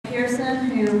Pearson,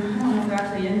 who, I don't know if they're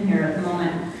actually in here at the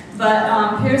moment,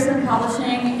 but Pearson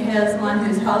Publishing is the one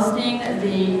who's hosting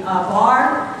the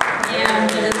bar and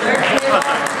the dessert table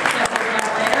that we'll get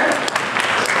later.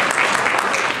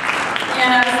 And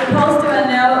I was supposed to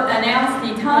announce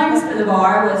the times for the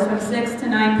bar was from 6 to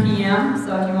 9 p.m.,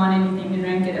 so if you want anything to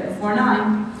drink, get it before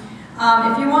 9.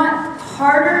 If you want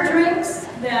harder drinks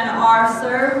than are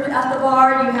served at the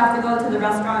bar, you have to go to the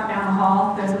restaurant down the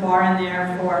hall. There's a bar in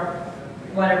there for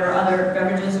whatever other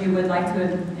beverages you would like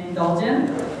to indulge in.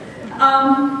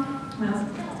 What else?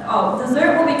 Oh,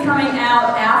 dessert will be coming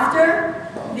out after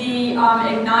the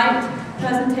Ignite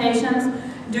presentations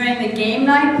during the game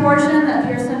night portion that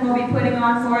Pearson will be putting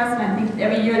on for us. And I think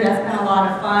every year that's been a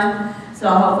lot of fun. So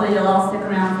hopefully you'll all stick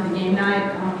around for the game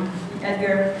night.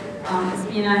 Edgar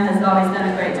Espina has always done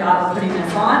a great job of putting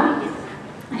this on,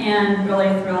 and really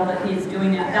thrilled that he's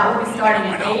doing that. That will be starting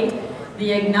at 8.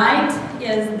 The Ignite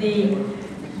is the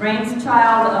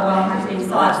brainchild of, well, actually he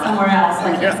saw it somewhere else,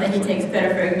 like I said, he takes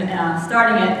credit for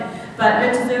starting it. But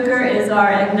Rich Zucker is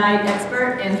our Ignite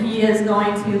expert, and he is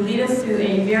going to lead us through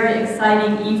a very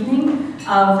exciting evening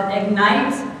of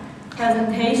Ignite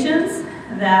presentations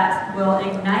that will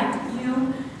ignite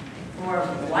you or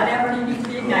whatever you need to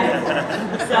be ignited for.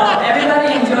 So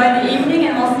everybody enjoy the evening,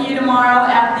 and we'll see you tomorrow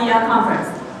at the conference.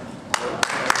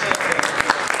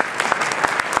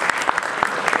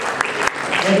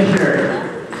 Thank you, Sherry.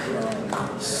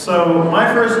 So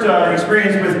my first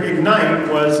experience with Ignite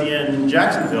was in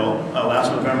Jacksonville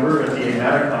last November at the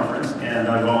AMATA conference, and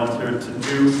I volunteered to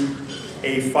do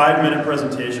a 5-minute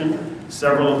presentation.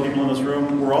 Several of the people in this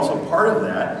room were also part of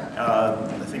that.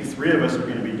 I think 3 of us are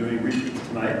going to be doing repeats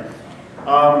tonight.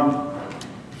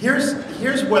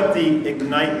 Here's what the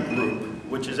Ignite group,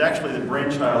 which is actually the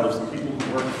brainchild of some people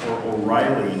who work for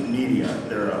O'Reilly Media.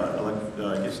 They're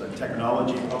I guess a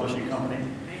technology publishing company.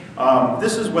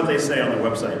 This is what they say on their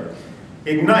website.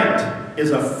 Ignite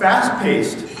is a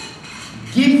fast-paced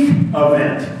geek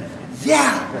event.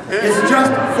 Yeah, it's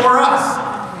just for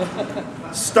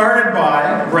us. Started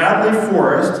by Bradley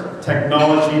Forrest,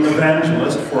 technology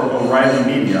evangelist for O'Reilly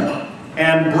Media,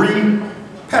 and Bree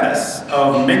Pettis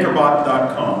of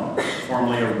MakerBot.com,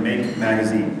 formerly of Make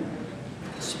Magazine.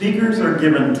 Speakers are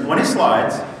given 20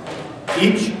 slides,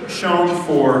 each shown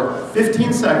for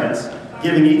 15 seconds,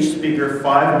 giving each speaker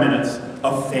 5 minutes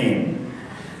of fame.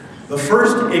 The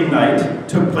first Ignite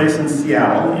took place in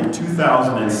Seattle in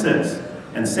 2006,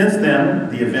 and since then,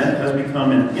 the event has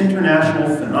become an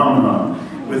international phenomenon,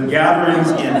 with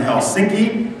gatherings in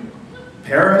Helsinki,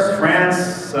 Paris,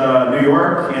 France, New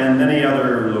York, and many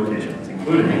other locations,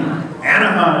 including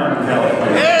Anaheim,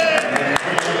 California.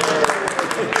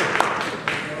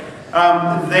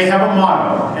 They have a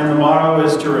motto, and the motto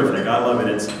is terrific. I love it.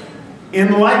 It's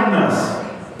enlighten us,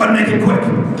 but make it quick.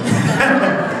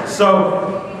 So,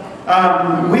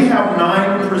 we have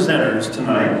 9 presenters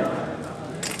tonight.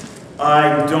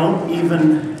 I don't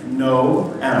even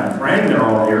know, and I'm praying they're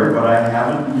all here, but I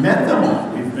haven't met them all.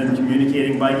 We've been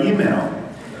communicating by email.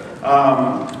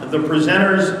 The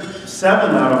presenters,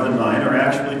 7 out of the 9, are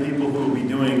actually people who will be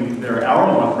doing their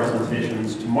hour-long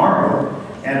presentations tomorrow.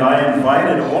 And I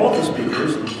invited all of the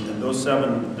speakers, and those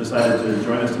 7 decided to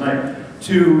join us tonight,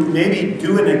 to maybe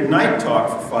do an Ignite talk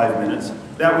for 5 minutes.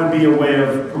 That would be a way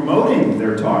of promoting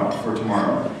their talk for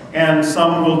tomorrow. And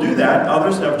some will do that.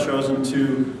 Others have chosen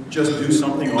to just do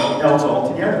something else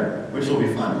altogether, which will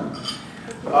be fun.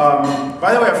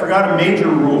 By the way, I forgot a major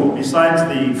rule. Besides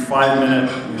the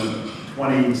 5-minute,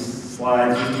 20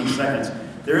 slides, 15 seconds,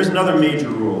 there is another major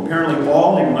rule. Apparently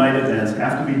all Ignite events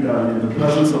have to be done in the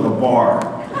presence of a bar.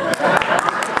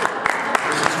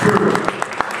 This is true.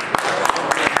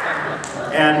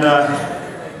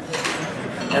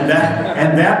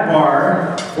 And that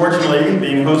bar, fortunately,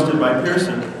 being hosted by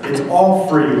Pearson, it's all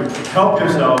free. Help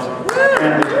yourselves.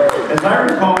 And as I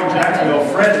recall in Jacksonville,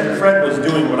 Fred was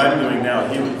doing what I'm doing now.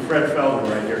 Fred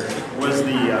Feldman right here was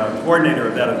the coordinator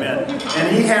of that event.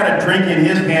 And he had a drink in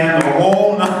his hand the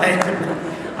whole night.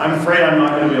 I'm afraid I'm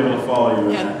not going to be able to follow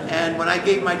you. And when I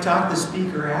gave my talk, the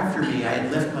speaker after me, I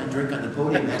had left my drink on the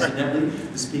podium accidentally.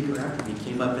 The speaker after me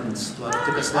came up and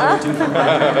took a slug or 2 from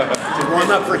my drink to warm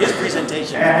up for his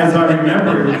presentation. As I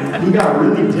remember, he got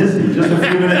really dizzy just a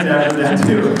few minutes after that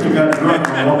too. He got drunk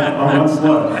on one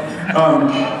slug.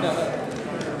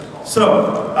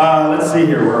 Let's see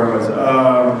here where I was.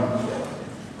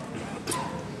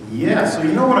 Yeah, so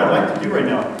you know what I'd like to do right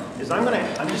now is I'm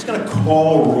just gonna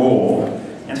call roll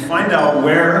and find out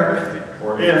where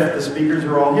or if the speakers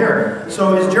are all here.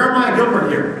 So is Jeremiah Gilbert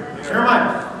here?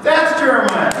 Jeremiah. That's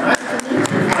Jeremiah. Nice to meet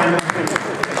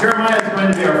you. Jeremiah is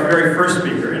going to be our very first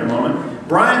speaker in a moment.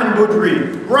 Brian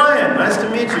Boudry. Brian, nice to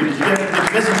meet you. Did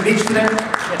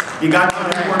You got to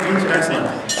Newport Beach, excellent.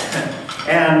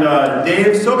 And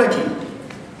Dave Sobecki.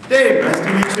 Dave, nice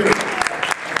to meet you.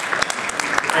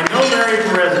 I know Larry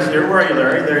Perez is here. Where are you,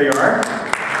 Larry? There you are.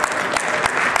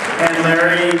 And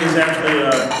Larry is actually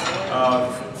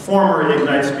a former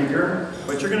Ignite speaker,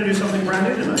 but you're going to do something brand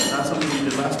new tonight, not something you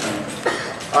did last time.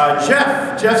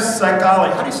 Jeff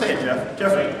Cycoli. How do you say it, Jeff?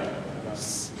 Jeffrey?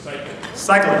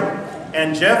 Cycling.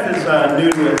 And Jeff is new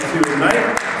to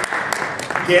Ignite.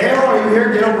 Gail, are you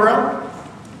here? Gail Burrell?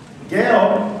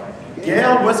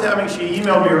 Gail was having, she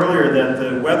emailed me earlier that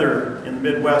the weather in the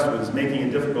Midwest was making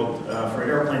it difficult for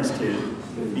airplanes to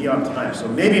be on time. So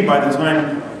maybe by the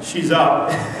time she's up,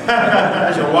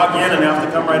 she'll walk in and have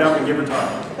to come right up and give her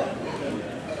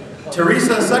talk.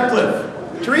 Teresa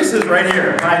Sutcliffe. Teresa's right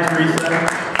here. Hi, Teresa.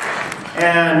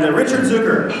 And Richard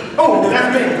Zucker. Oh,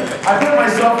 that's me. I put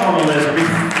myself on the list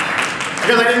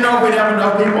because I didn't know if we'd have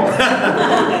enough people.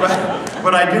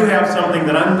 but I do have something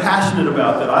that I'm passionate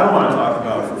about that I want to talk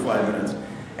about for 5 minutes.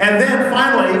 And then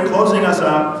finally, closing us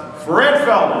up, Fred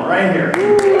Feldman, right here.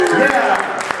 Yeah.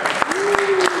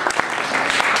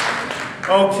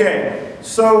 Okay,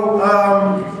 so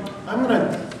I'm going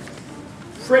to,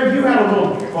 Fred, you had a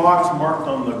little box marked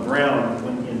on the ground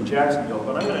in Jacksonville,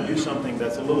 but I'm going to do something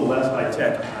that's a little less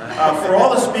high-tech. For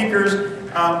all the speakers,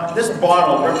 this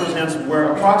bottle represents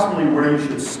approximately where you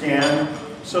should stand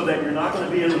so that you're not going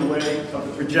to be in the way of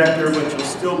the projector, but you'll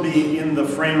still be in the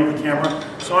frame of the camera.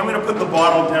 So I'm going to put the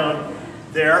bottle down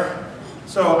there.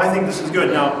 So I think this is good.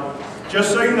 Now,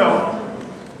 just so you know,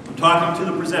 I'm talking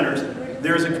to the presenters.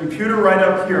 There's a computer right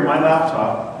up here, my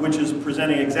laptop, which is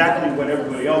presenting exactly what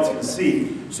everybody else can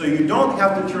see. So you don't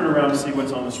have to turn around to see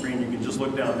what's on the screen. You can just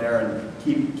look down there and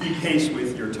keep pace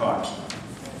with your talk.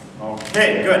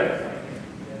 Okay, good.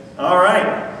 All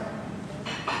right.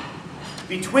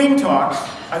 Between talks,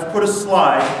 I've put a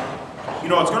slide. You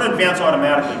know, it's going to advance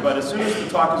automatically, but as soon as the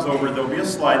talk is over, there'll be a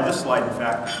slide, this slide in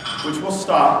fact, which will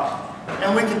stop.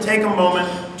 And we can take a moment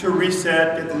to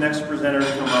reset, get the next presenter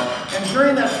to come up. And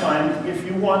during that time, if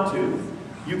you want to,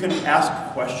 you can ask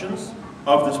questions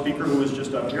of the speaker who was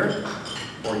just up here,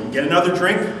 or you can get another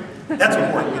drink. That's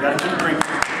important, you got to get a drink.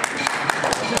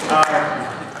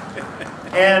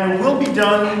 And we'll be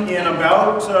done in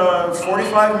about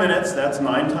 45 minutes, that's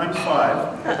 9 times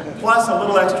 5, plus a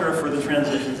little extra for the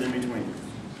transitions in between.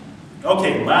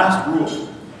 Okay, last rule.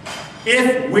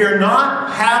 If we're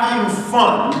not having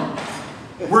fun,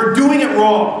 we're doing it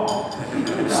wrong.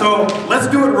 So let's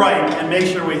do it right and make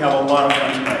sure we have a lot of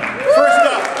fun tonight. First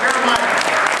up, Jeremiah.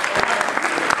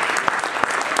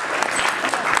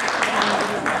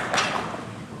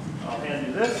 I'll hand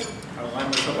you this. I'll line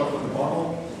myself up with a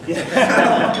bottle. There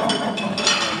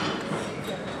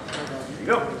you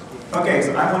go. Okay,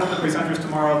 so I'm one of the presenters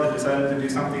tomorrow that decided to do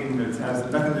something that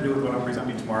has nothing to do with what I'm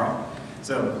presenting tomorrow.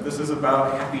 So this is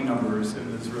about happy numbers,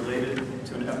 and it's related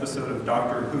to an episode of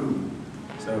Doctor Who.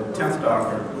 So, 10th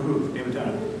Doctor, woohoo, David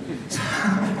Tennant.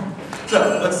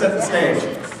 So, let's set the stage.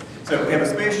 So, we have a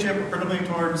spaceship hurtling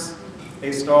towards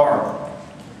a star.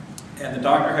 And the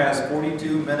Doctor has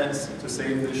 42 minutes to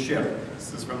save this ship.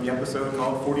 This is from the episode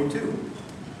called 42.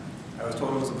 I was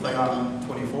told it was a play on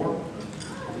 24.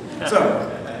 So,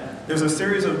 there's a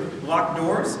series of locked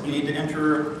doors. You need to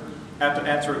have to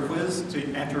answer a quiz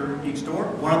to enter each door.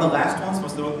 One of the last ones,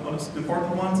 one of the most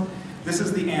important ones, this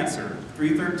is the answer.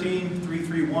 313,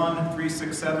 331,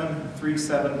 367,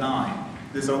 379.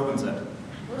 This opens it.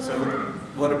 So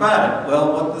what about it?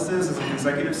 Well, what this is a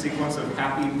consecutive sequence of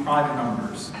happy prime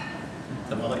numbers.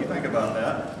 So I'll let you think about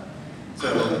that.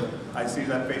 So I see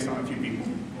that face on a few people.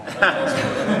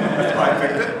 That's why I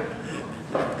picked it.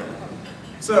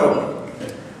 So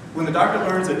when the Doctor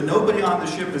learns that nobody on the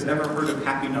ship has ever heard of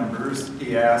happy numbers,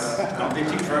 he asks, don't they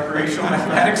teach recreational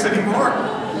mathematics anymore?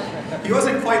 He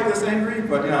wasn't quite this angry,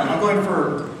 but I'm going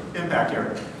for impact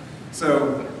here.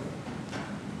 So,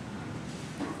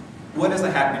 what is a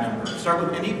happy number? Start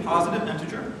with any positive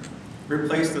integer,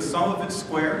 replace the sum of its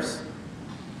squares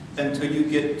until you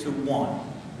get to 1.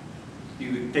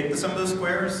 You take the sum of those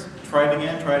squares, try it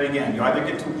again. You either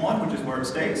get to 1, which is where it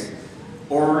stays,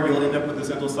 or you'll end up with this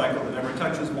endless cycle that never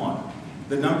touches 1.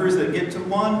 The numbers that get to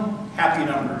 1, happy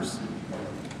numbers.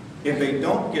 If they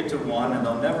don't get to 1, and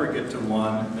they'll never get to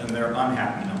 1, then they're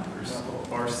unhappy numbers,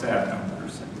 or sad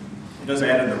numbers. It does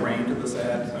add in the rain to the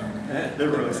sad, so they're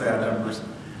really sad numbers.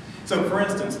 So for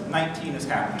instance, 19 is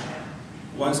happy.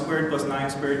 1 squared plus 9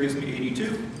 squared gives me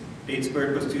 82. 8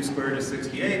 squared plus 2 squared is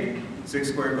 68. 6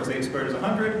 squared plus 8 squared is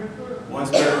 100. 1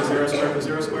 squared plus 0 squared plus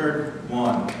 0 squared,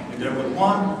 1. We did it with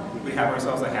 1, we have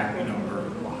ourselves a happy number.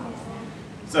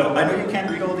 So I know you can't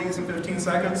read all these in 15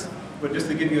 seconds, but just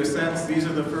to give you a sense, these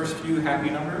are the first few happy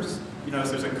numbers. You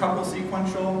notice there's a couple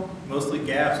sequential, mostly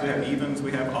gaps. We have evens,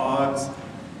 we have odds.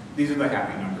 These are the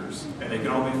happy numbers, and they can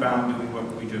all be found doing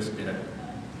what we just did.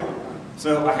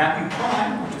 So a happy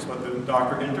prime, which is what the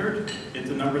doctor entered, it's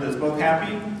a number that's both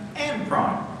happy and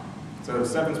prime. So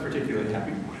 7's particularly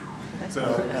happy. So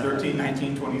 13,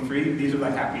 19, 23, these are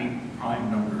the happy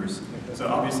prime numbers. So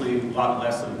obviously a lot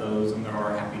less of those than there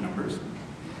are happy numbers.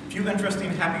 A few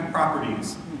interesting happy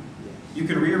properties. You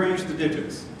can rearrange the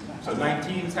digits. So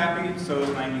 19 is happy, so is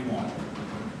 91.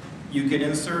 You can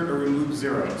insert or remove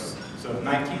zeros. So if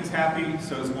 19 is happy,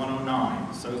 so is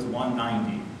 109, so is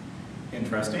 190.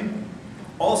 Interesting.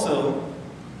 Also,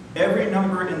 every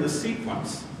number in the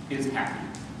sequence is happy.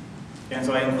 And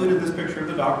so I included this picture of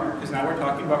the doctor, because now we're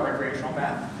talking about recreational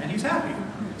math, and he's happy.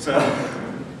 So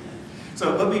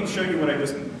let me show you what I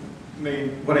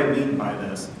mean by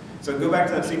this. So go back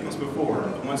to that sequence before.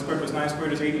 1 squared plus 9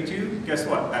 squared is 82. Guess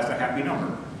what? That's a happy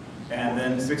number. And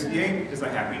then 68 is a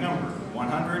happy number.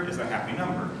 100 is a happy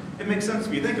number. It makes sense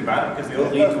if you think about it, because they all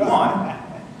lead to 1.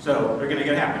 So they're going to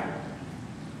get happy.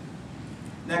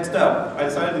 Next up, I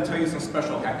decided to tell you some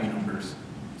special happy numbers.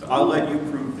 So I'll let you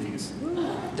prove these.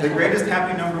 The greatest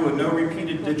happy number with no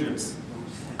repeated digits.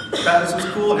 Thought this was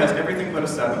cool. It has everything but a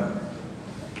 7.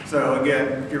 So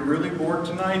again, if you're really bored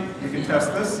tonight, you can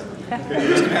test this. You're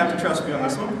just going to have to trust me on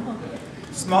this one.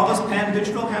 Smallest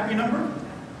pan-digital happy number.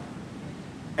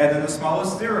 And then the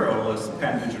smallest zero-less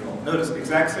pan-digital. Notice,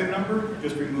 exact same number,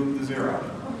 just remove the 0.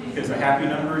 Because a happy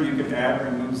number, you can add or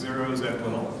remove zeros at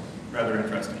will. Rather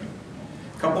interesting.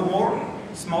 A couple more.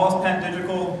 Smallest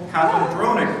pan-digital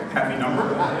palindromic happy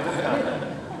number.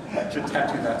 Should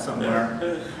tattoo that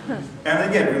somewhere. And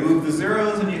again, remove the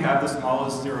zeros and you have the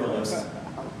smallest zero-less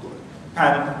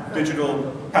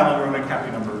digital palindromic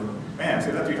happy number. Man,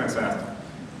 say that 3 times fast.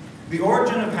 The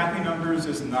origin of happy numbers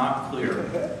is not clear.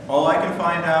 All I can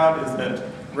find out is that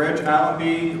Reg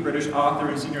Allenby, a British author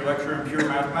and senior lecturer in pure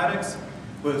mathematics,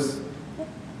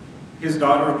 his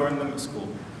daughter learned them at school.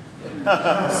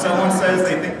 Someone says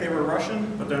they think they were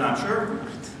Russian, but they're not sure.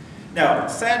 Now,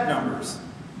 sad numbers.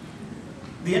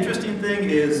 The interesting thing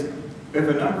is, if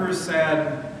a number is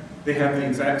sad, they have the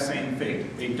exact same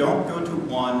fate. They don't go to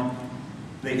 1,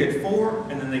 they hit 4,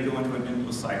 and then they go into an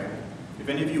endless cycle. If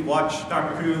any of you watch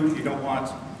Doctor Who, you don't watch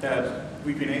that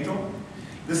Weeping Angel,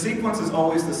 the sequence is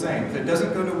always the same. If it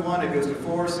doesn't go to 1, it goes to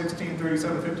 4, 16,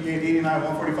 37, 58, 89,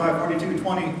 145, 42,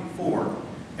 24.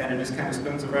 And it just kind of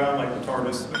spins around like the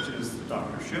TARDIS, which is the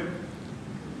Doctor's ship.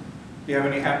 Do you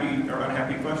have any happy or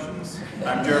unhappy questions?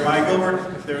 I'm Jeremiah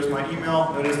Gilbert. There's my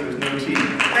email. Notice there's no T.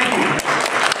 Thank you.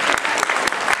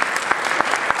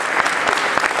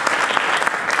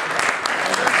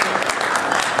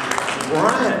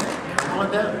 Brian, come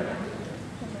on down.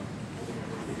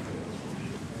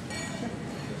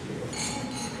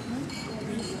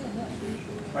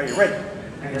 Are you ready?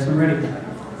 I guess I'm ready.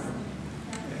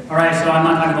 All right, so I'm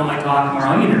not talking about my talk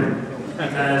tomorrow either,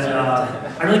 because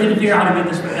I really couldn't figure out how to make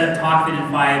this talk fit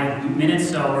in 5 minutes,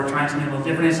 so we're trying something a little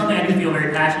different. It's something I do feel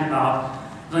very passionate about.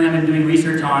 It's something I've been doing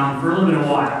research on for a little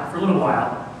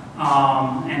while,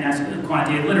 and that's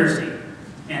quantitative literacy.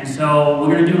 And so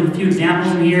we're going to do a few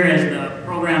examples in here, as the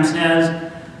program says.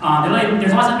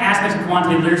 There's lots of aspects of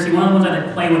quantitative literacy. One of the ones that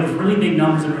I play with is really big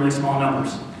numbers and really small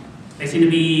numbers. They seem to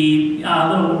be a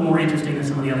little bit more interesting than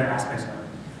some of the other aspects of it.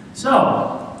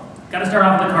 So, got to start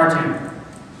off with a cartoon.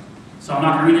 So I'm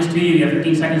not going to read this to you. You have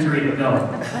 15 seconds to read it. Go.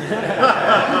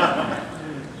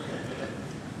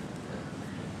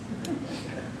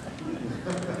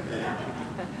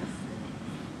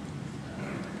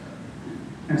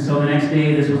 And so the next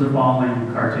day, this was the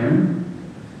following cartoon.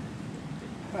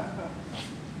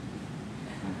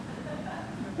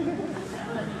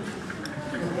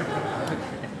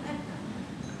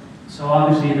 So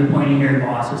obviously the pointy-haired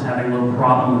boss is having a little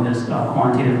problem with his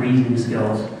quantitative reasoning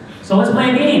skills. So let's play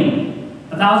a game.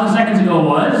 1,000 seconds ago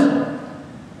was...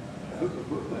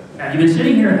 Have you been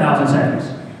sitting here 1,000 seconds?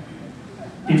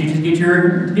 Did you just get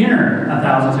your dinner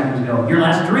 1,000 seconds ago? Your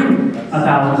last drink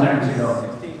 1,000 seconds ago?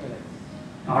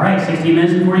 All right, 16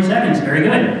 minutes and 40 seconds. Very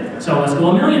good. So let's go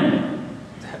a million.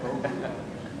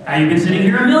 Have you been sitting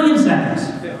here 1,000,000 seconds?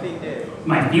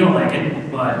 Might feel like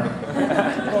it, but...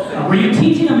 were you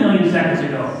teaching 1,000,000 seconds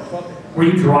ago? Were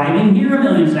you driving here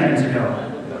 1,000,000 seconds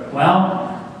ago? Well,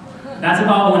 that's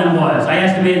about when it was. I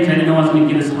estimated because I didn't know I was going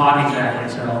to give this talk exactly,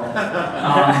 so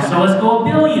let's go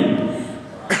 1 billion.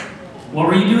 What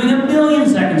were you doing 1 billion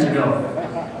seconds ago?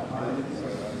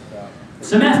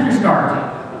 Semester start.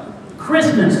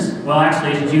 Christmas. Well,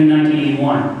 actually, it's June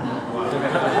 1981.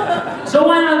 So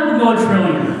why not go 1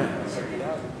 trillion?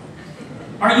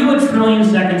 Are you a trillion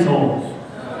seconds old?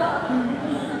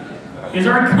 Is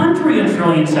our country a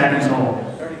trillion seconds old?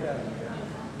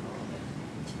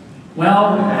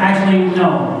 Well, actually,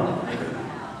 no.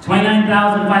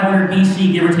 29,500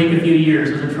 BC, give or take a few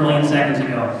years, was a trillion seconds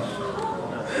ago.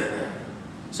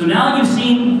 So now that you've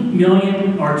seen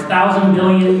million, or thousand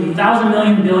million,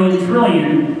 billion,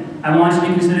 trillion, I want you to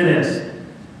consider this.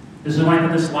 This is when I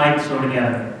put the slide show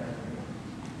together.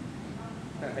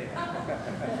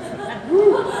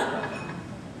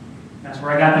 That's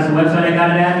where I got this, the website I got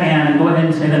it at, and go ahead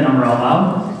and say the number out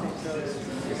loud.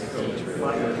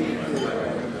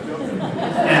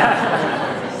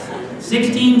 Yeah.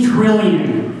 16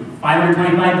 trillion,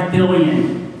 525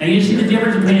 billion. Now you see the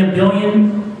difference between a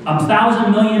billion,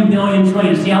 1,000 million, billion,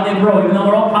 trillion. See how they grow, even though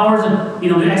they're all powers of, the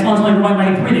exponent's only growing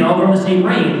by 3, they all grow at the same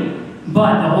rate.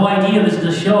 But the whole idea of this is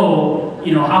to show,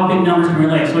 how big numbers can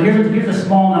relate. So here's a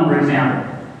small number example.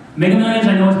 Mega Millions,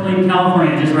 I know it's played in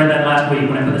California. I just read that last week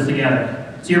when I put this together.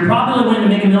 So your probability of winning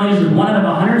the Mega Millions is 1 out of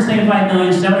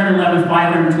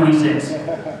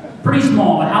 175,711,526. Pretty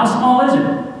small, but how small is it?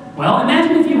 Well,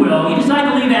 imagine, if you will, you decide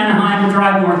to leave Anaheim and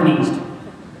drive north and east.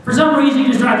 For some reason, you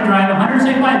just drive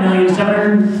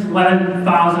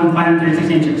 175,711,536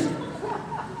 inches.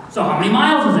 So how many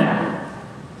miles is that?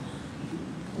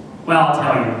 Well, I'll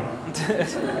tell you.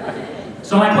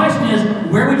 So my question is,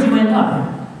 where would you end up?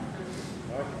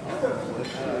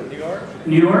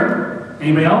 New York?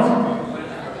 Anybody else?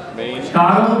 Maine.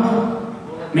 Chicago?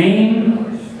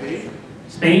 Maine?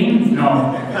 Spain?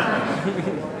 No.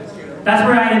 That's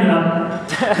where I ended up.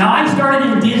 Now, I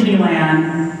started in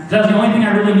Disneyland, because that was the only thing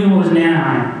I really knew was in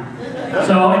Anaheim.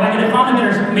 So if I could have found a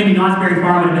better, maybe Knott's Berry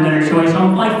Farm would have been a better choice. So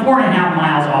I'm like 4.5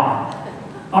 miles off.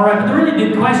 All right, but the really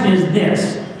big question is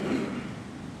this.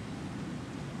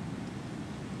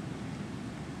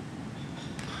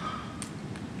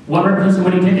 What represents the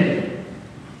winning ticket?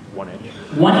 1 inch.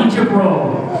 1 inch of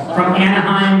road from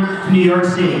Anaheim to New York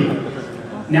City.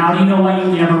 Now do you know why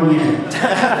you never win?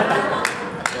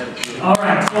 All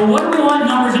right, so what do we want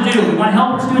numbers to do? We want to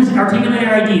help our students articulate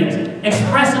their ideas,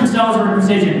 express themselves with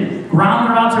precision, ground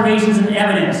their observations in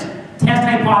evidence, test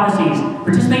hypotheses,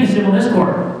 participate in civil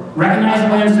discourse, recognize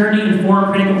the uncertainty, and form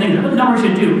critical thinking. That's what numbers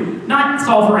should do, not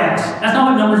solve for X. That's not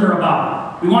what numbers are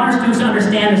about. We want our students to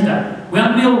understand this stuff. We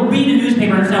want to be able to read a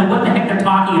newspaper and understand what the heck they're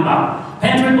talking about.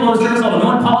 Penetrate below the surface level,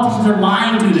 know when politicians are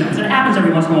lying to them, because it happens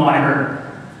every once in a while, I heard.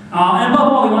 And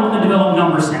above all, we want them to develop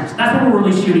number sense. That's what we're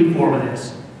really shooting for with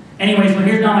this. Anyway, so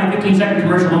here's now my 15-second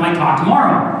commercial of my talk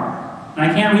tomorrow. And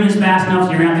I can't read this fast enough,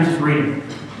 so you're going to have to just read it.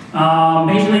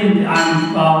 Basically, you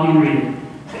can read it.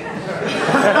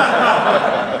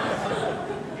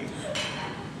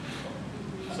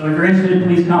 So if you're interested,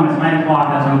 please come. It's 9 o'clock,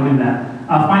 that's how we do that.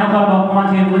 Final thought about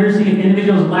quantitative literacy. If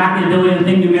individuals lack the ability to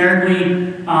think numerically,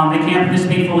 they can't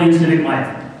participate fully in civic life.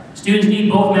 Students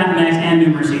need both mathematics and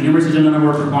numeracy. Numeracy is another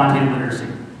word for quantitative literacy.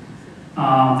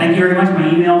 Thank you very much. My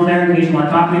email is there in case you want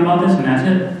to talk to me about this, and that's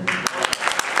it.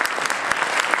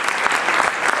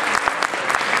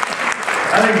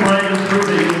 I think Brian just proved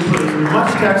that you can put as much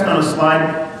text on a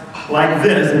slide like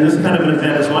this in this kind of an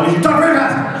event as long as you talk very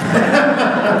fast.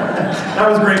 That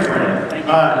was great, Brian.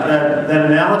 That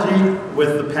analogy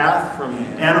with the path from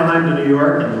Anaheim to New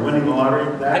York and winning the lottery.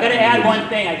 I got to add one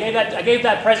thing. I gave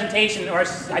that presentation, or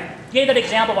I gave that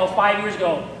example about 5 years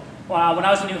ago when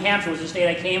I was in New Hampshire, was the state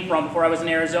I came from before I was in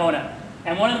Arizona.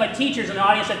 And one of my teachers in the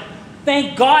audience said,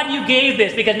 "Thank God you gave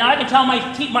this, because now I can tell my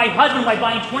husband by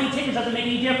buying 20 tickets doesn't make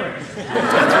any difference."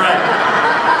 That's right.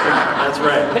 That's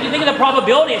right. But you think of the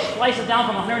probability, it slices down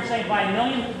from 175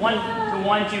 million, 1 to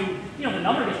 1 to, the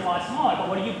number gets a lot smaller, but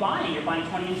what are you buying? You're buying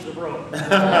 20 inches of road. So.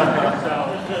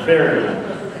 Very good.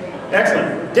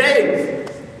 Excellent. Dave!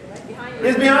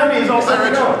 He's behind me. He's all set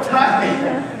to go. Hi.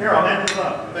 Here, I'll hand this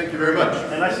up. Thank you very much.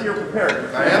 And I see you're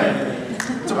prepared. I am.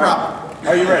 It's a problem.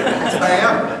 Are you ready? I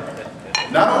am.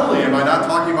 Not only am I not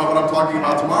talking about what I'm talking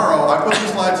about tomorrow, I put the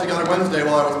slides together Wednesday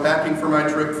while I was packing for my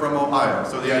trip from Ohio.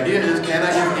 So the idea is, can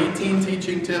I give 18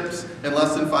 teaching tips in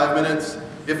less than 5 minutes?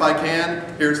 If I can,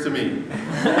 here's to me.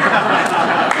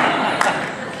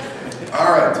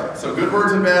 All right, so good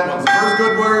words and bad ones. The first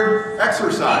good word,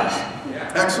 exercise.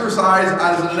 Exercise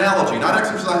as an analogy, not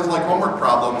exercise like homework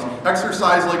problems.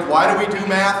 Exercise like, why do we do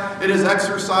math? It is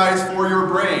exercise for your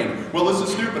brain. Well, this is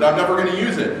stupid. I'm never going to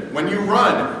use it. When you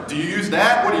run, do you use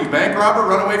that? What are you, bank robber?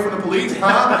 Run away from the police?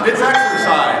 Huh? It's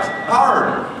exercise.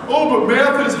 Hard. Oh, but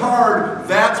math is hard.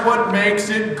 That's what makes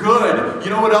it good.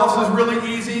 You know what else is really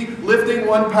easy? Lifting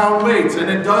 1 pound weights, and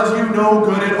it does you no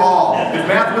good at all. If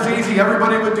math was easy,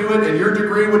 everybody would do it, and your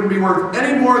degree wouldn't be worth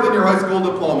any more than your high school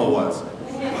diploma was.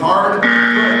 Hard,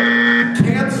 good.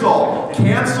 Can't cancel.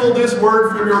 Cancel this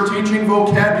word from your teaching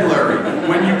vocabulary.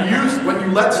 When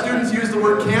you let students use the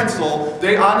word cancel,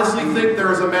 they honestly think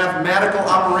there is a mathematical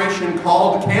operation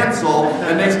called cancel,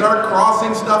 and they start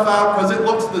crossing stuff out because it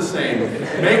looks the same.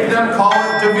 Make them call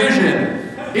it division.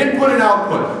 Input and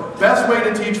output. Best way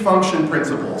to teach function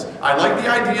principles. I like the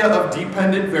idea of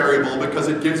dependent variable because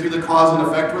it gives you the cause and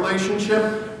effect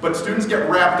relationship, but students get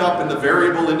wrapped up in the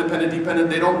variable, independent,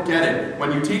 dependent, they don't get it.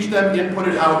 When you teach them input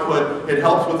and output, it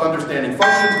helps with understanding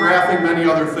functions, graphing, many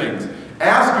other things.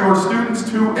 Ask your students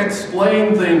to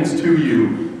explain things to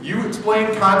you. You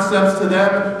explain concepts to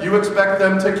them, you expect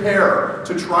them to care,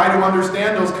 to try to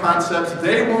understand those concepts.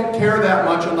 They won't care that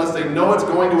much unless they know it's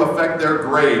going to affect their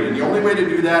grade. And the only way to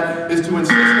do that is to insist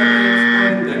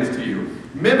that they explain things to you.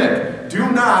 Mimic. Do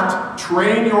not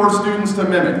train your students to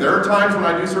mimic. There are times when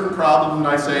I do certain problems and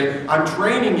I say, I'm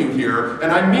training you here,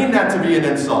 and I mean that to be an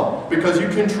insult, because you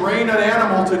can train an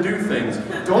animal to do things.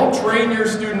 Don't train your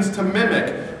students to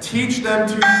mimic. Teach them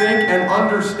to think and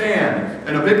understand.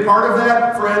 And a big part of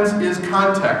that, friends, is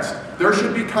context. There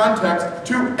should be context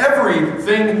to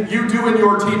everything you do in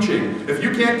your teaching. If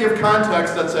you can't give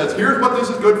context that says, here's what this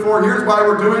is good for, here's why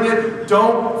we're doing it,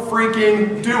 don't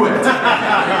freaking do it.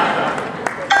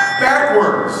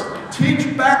 Backwards.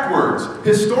 Teach backwards.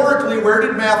 Historically, where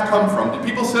did math come from? Did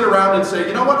people sit around and say,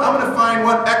 you know what, I'm going to find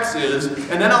what X is,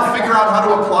 and then I'll figure out how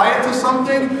to apply it to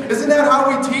something? Isn't that how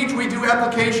we teach? We do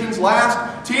applications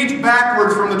last. Teach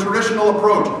backwards from the traditional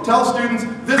approach. Tell students,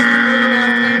 this is where the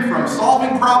math came from,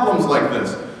 solving problems like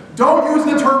this. Don't use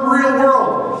the term real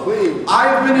world. Please. I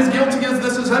have been as guilty as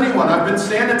this as anyone. I've been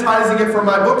sanitizing it from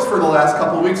my books for the last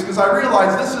couple of weeks because I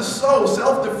realize this is so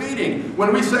self-defeating.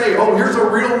 When we say, oh, here's a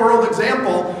real world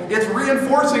example, it's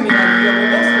reinforcing the idea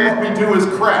that most of what we do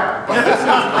is crap. But this is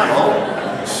real.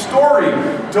 Story.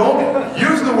 Don't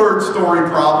use the word story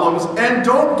problems, and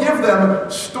don't give them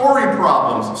story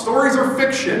problems. Stories are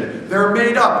fiction. They're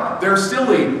made up. They're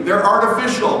silly. They're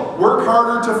artificial. Work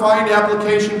harder to find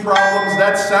application problems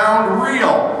that sound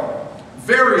real.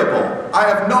 Variable. I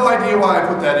have no idea why I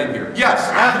put that in here.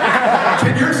 Yes.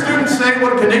 Can your students say,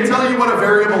 can they tell you what a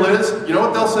variable is? You know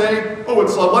what they'll say? Oh,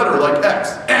 it's a letter like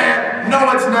X. No,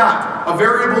 it's not. A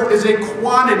variable is a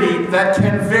quantity that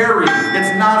can vary.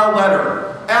 It's not a letter.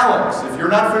 Alex. If you're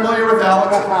not familiar with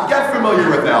Alex, get familiar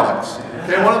with Alex.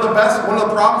 Okay, one of the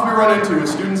problems we run into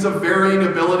is students of varying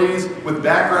abilities with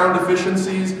background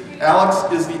deficiencies.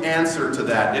 Alex is the answer to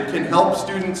that. It can help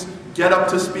students get up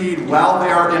to speed while they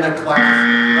are in a class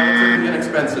relatively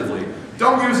inexpensively.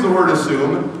 Don't use the word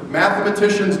assume.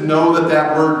 Mathematicians know that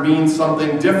that word means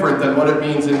something different than what it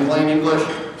means in plain English.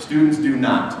 Students do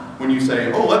not. When you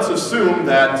say, oh, let's assume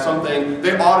that something,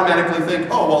 they automatically think,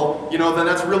 oh, well, you know, then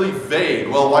that's really vague.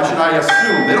 Well, why should I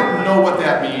assume? They don't know what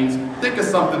that means. Think of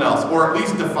something else, or at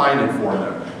least define it for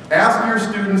them. Ask your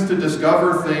students to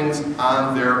discover things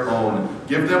on their own.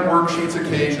 Give them worksheets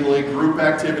occasionally, group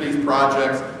activities,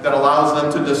 projects that allows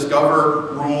them to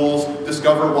discover rules,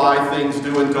 discover why things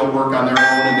do and don't work on their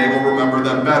own, and they will remember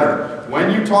them better.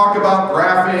 When you talk about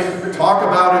graphing, talk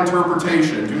about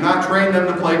interpretation. Do not train them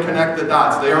to play connect the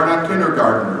dots. They are not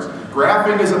kindergartners.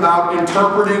 Graphing is about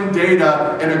interpreting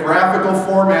data in a graphical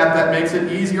format that makes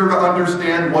it easier to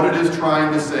understand what it is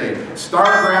trying to say. Start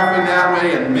graphing that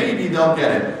way and maybe they'll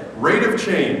get it. Rate of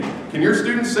change. Can your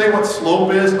students say what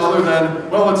slope is other than,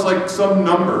 well, it's like some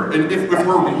number? And if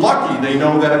we're lucky, they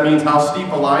know that it means how steep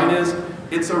a line is.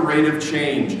 It's a rate of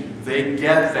change. They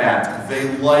get that.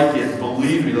 They like it.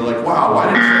 Believe me, they're like, wow, why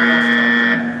didn't you say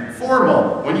that stuff?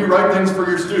 Formal. When you write things for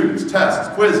your students,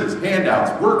 tests, quizzes, handouts,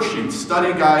 worksheets,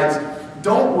 study guides,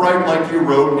 don't write like you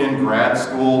wrote in grad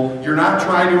school. You're not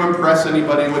trying to impress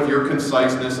anybody with your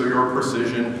conciseness or your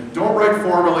precision. Don't write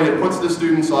formally. It puts the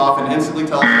students off and instantly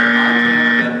tells them, I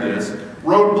can't get this.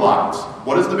 Roadblocks.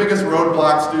 What is the biggest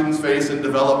roadblock students face in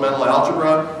developmental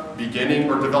algebra? Beginning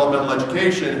or developmental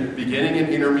education, beginning and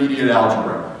intermediate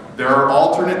algebra. There are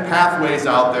alternate pathways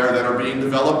out there that are being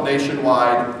developed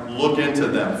nationwide. Look into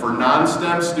them. For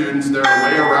non-STEM students, there are a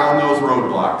way around those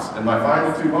roadblocks. And my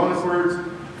final two bonus words,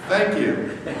 thank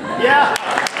you. Yeah.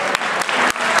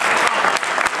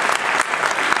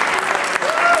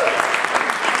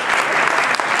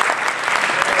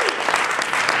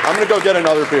 I'm going to go get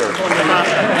another beer.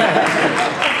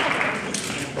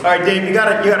 All right, Dave, you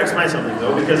gotta explain something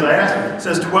though, because I asked you.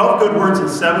 It says 12 good words and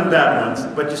 7 bad ones,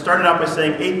 but you started out by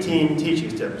saying 18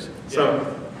 teaching tips. So,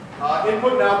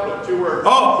 Input and output, 2 words.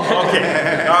 oh,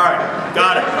 okay, all right,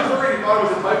 got it. I was worried he thought it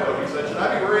was a typo. He said, should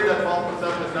I be worried that 12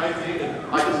 plus 7 is 19? And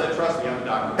I just said, trust me, I'm a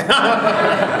doctor.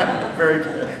 Very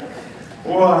good.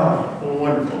 Wow, well,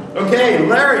 wonderful. Okay,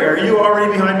 Larry, are you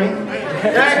already behind me?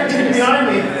 Hey, he's behind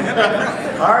me.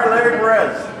 All right, Larry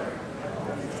Perez.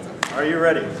 Are you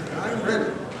ready? I'm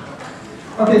ready.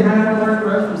 Okay, hi, I'm Larry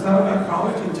Perez from South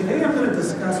College, and today I'm going to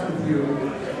discuss with you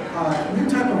a new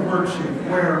type of worksheet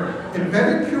where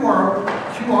embedded QR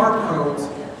codes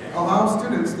allow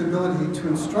students the ability to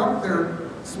instruct their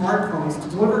smartphones to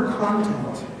deliver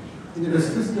content in an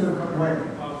assistive way.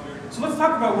 So let's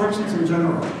talk about worksheets in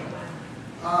general.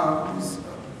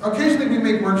 Occasionally we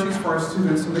make worksheets for our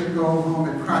students so they can go home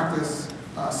and practice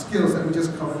skills that we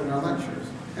just covered in our lectures.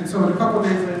 And so in a couple of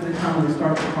days later they come and they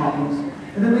start the problems,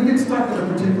 and then they get stuck at a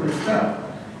particular step.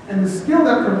 And the skill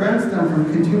that prevents them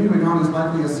from continuing on is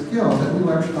likely a skill that we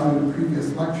lectured on in the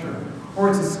previous lecture, or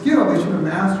it's a skill they should have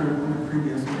mastered in the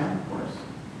previous math course.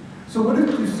 So what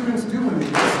do students do when they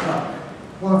get stuck?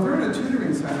 Well, if they're in a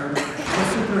tutoring center, they'll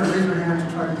sit there and raise their hand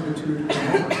to try to get a tutor to come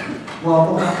over.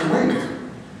 Well, they'll have to wait.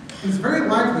 It's very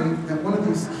likely that one of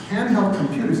these handheld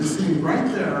computers is sitting right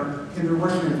there in their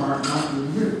working environment not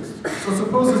being used. So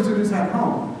suppose the student's at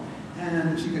home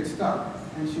and she gets stuck.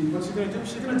 And what's she going to do?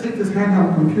 She's going to take this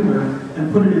handheld computer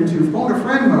and put it into phone a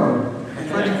friend mode and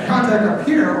try to contact up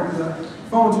here over the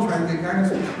phone to try to get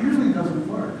guidance, which usually doesn't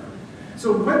work.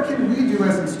 So what can we do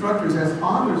as instructors, as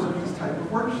authors of these type of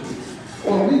worksheets?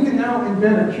 Well, we can now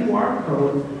embed a QR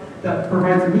code that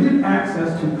provides immediate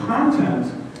access to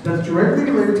content that's directly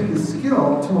related to the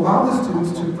skill to allow the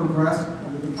students to progress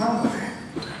under the problem.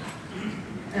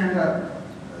 And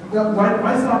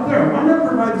why stop there? Why not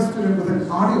provide the student with an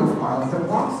audio file that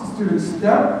walks the student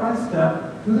step by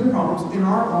step through the problems in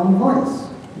our own voice?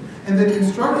 And then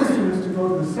instruct the students to go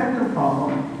to the second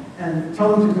problem and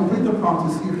tell them to complete the problem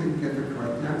to see if they can get the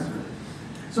correct answer.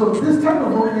 So this type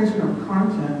of organization of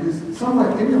content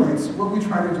somewhat emulates what we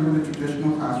try to do in a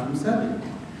traditional classroom setting.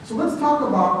 So let's talk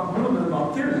a little bit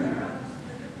about theory here.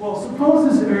 Well,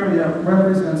 suppose this area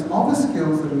represents all the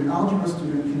skills that an algebra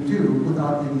student can do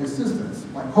without any assistance,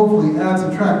 like hopefully add,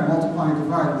 subtract, multiply, and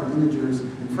divide with integers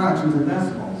and fractions and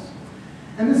decimals.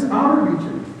 And this outer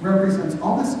region represents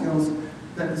all the skills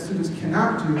that the students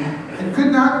cannot do and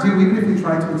could not do even if we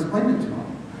tried to explain it to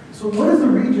them. So what is the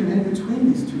region in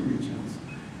between these two regions?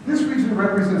 This region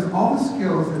represents all the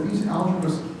skills that these algebra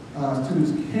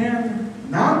students can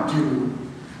not do,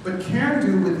 but can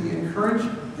do with the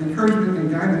encouragement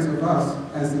and guidance of us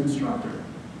as the instructor.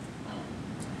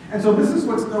 And so this is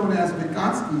what's known as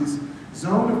Vygotsky's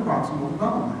zone of proximal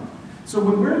development. So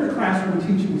when we're in the classroom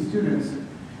teaching students,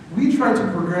 we try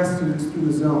to progress students through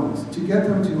the zones to get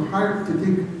them to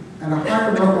think at a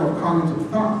higher level of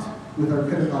cognitive thought with our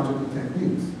pedagogical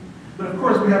techniques. But of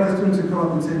course, we have the students who come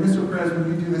up and say, Mr. Perez, when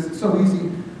you do this, it's so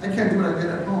easy. I can't do what I did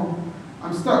at home.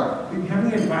 I'm stuck. Do you have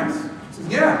any advice? He says,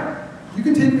 yeah, you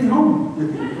can take me home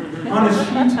with you on a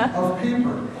sheet of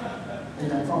paper. And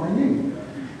that's all they need.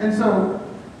 And so,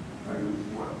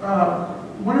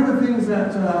 one of the things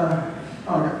that,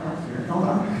 hold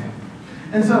on.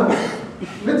 And so,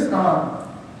 let's talk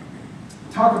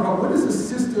about what is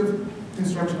assistive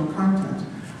instructional content.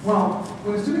 Well,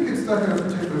 when a student gets stuck at a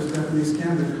particular step and they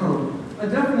scan the code, a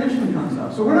definition comes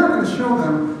up. So we're not going to show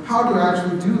them how to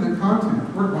actually do the content,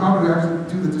 how to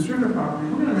actually do the distributive property.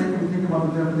 We're going to make them think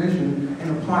about the definition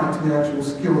and apply it to the actual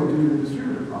skill of doing the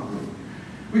distributive property.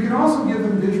 We can also give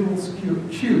them visual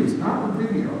cues, not with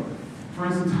video. For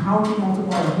instance, how to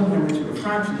multiply a whole number to a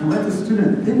fraction, and let the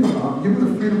student think about, give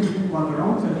them the freedom to think about their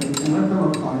own technique, and let them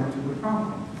apply it to the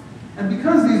problem. And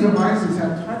because these devices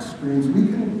have touch screens, we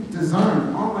can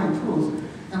design online tools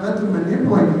and let them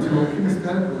manipulate the tool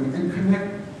kinesthetically and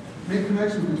make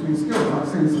connections between skills, like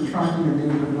say subtracting a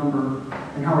negative number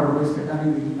and how it relates to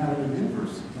adding the additive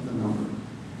inverse of the number.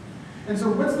 And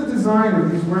so what's the design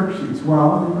of these worksheets?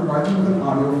 Well, we provide them with an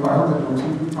audio file that goes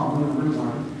into problem number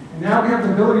 1. And now we have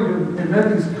the ability to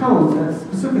embed these codes at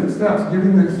specific steps,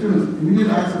 giving the students immediate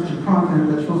access to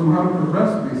content that shows them how to progress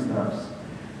through these steps.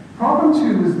 Problem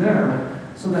 2 is there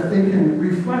so that they can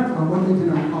reflect on what they did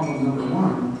on problem number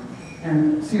 1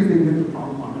 and see if they can get the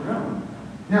problem on their own.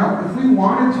 Now, if we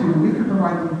wanted to, we could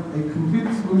provide them a complete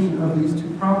solution of these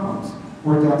two problems,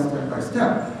 worked out step by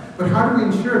step. But how do we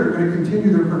ensure they're going to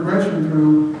continue their progression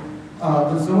through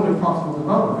the zone of proximal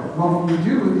development? Well, what we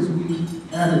do is we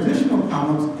add additional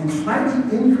problems and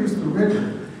slightly increase the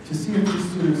rigor to see if these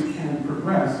students can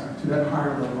progress to that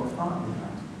higher level of thought we have.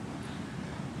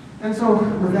 And so,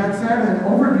 with that said, an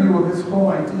overview of this whole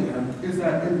idea is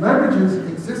that it leverages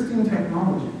existing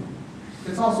technology.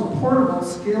 It's also portable,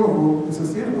 scalable, and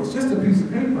sustainable. It's just a piece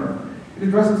of paper. It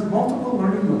addresses multiple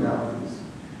learning modalities.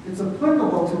 It's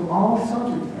applicable to all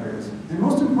subject areas. And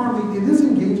most importantly, it is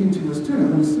engaging to the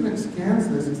student. When the student scans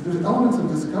this, there's elements of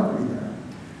discovery there.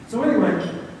 So anyway,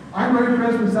 I'm Larry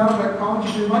Perez from South College.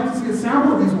 If you'd like to see a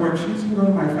sample of these worksheets, you can go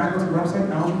to my faculty website,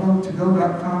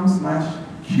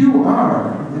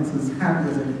 algebra2go.com/QR. It's as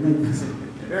happy as I can make this.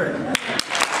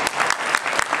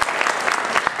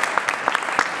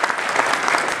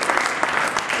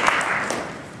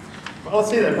 Well, let's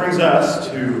see, that brings us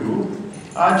to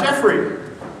Jeffrey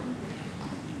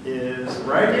is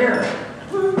right here.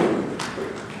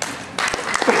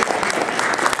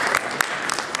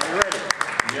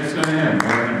 Yes, I am,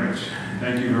 Warren Henrich.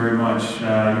 Thank you very much.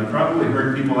 You've probably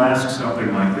heard people ask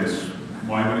something like this.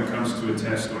 Why, when it comes to a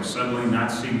test, do I suddenly not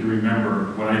seem to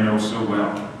remember what I know so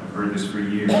well? I've heard this for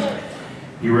years.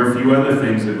 Here are a few other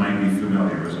things that might be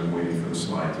familiar as I'm waiting for the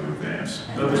slide to advance.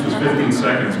 I thought this was 15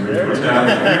 seconds, Rich. What's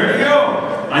happening? There you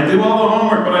go! I do all the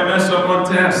homework, but I mess up on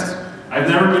tests. I've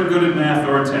never been good at math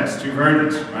or tests. You've heard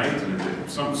it, right?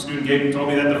 Some student told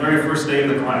me that the very first day of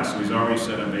the class, so he's already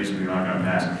said I'm basically not going to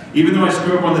pass. Even though I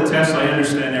screw up on the test, I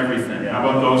understand everything. How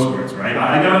about those words, right?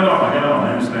 I got it all, I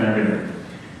understand everything.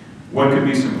 What could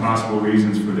be some possible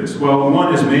reasons for this? Well,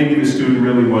 one is maybe the student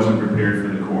really wasn't prepared for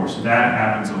the course. That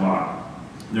happens a lot.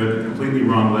 They're at the completely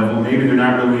wrong level. Maybe they're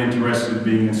not really interested in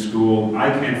being in school.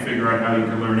 I can't figure out how you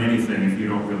can learn anything if you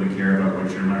don't really care about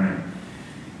what you're learning.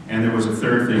 And there was a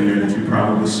third thing there that you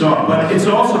probably saw. But it's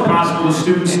also possible the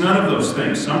student's none of those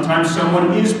things. Sometimes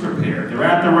someone is prepared. They're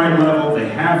at the right level, they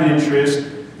have interest,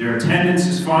 their attendance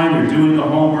is fine, they're doing the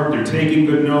homework, they're taking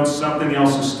good notes, something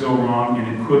else is still wrong, and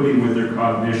it could be with their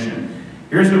cognition.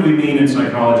 Here's what we mean in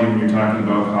psychology when you're talking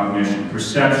about cognition: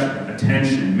 perception,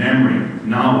 attention, memory,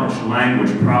 knowledge,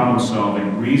 language, problem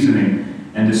solving, reasoning,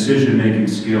 and decision-making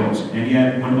skills. And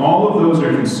yet, when all of those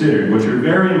are considered, which are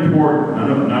very important,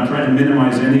 I'm not trying to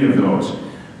minimize any of those,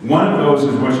 one of those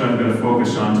is what I'm going to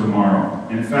focus on tomorrow.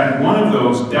 In fact, one of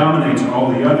those dominates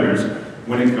all the others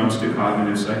when it comes to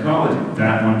cognitive psychology.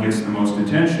 That one gets the most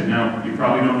attention. Now, you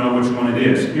probably don't know which one it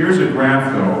is. Here's a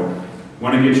graph, though, I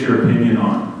want to get your opinion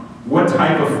on. What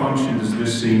type of function does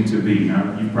this seem to be? Now,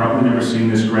 you've probably never seen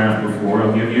this graph before.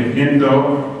 I'll give you a hint,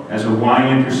 though, as a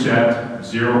y-intercept,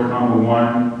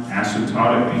 0,1,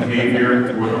 asymptotic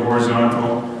behavior toward the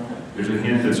horizontal. There's a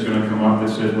hint that's going to come up that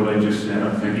says what I just said.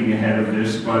 I'm thinking ahead of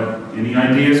this, but any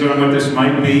ideas on what this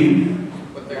might be?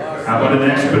 How about an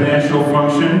exponential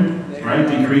function, right?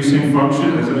 Decreasing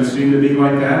function, doesn't it seem to be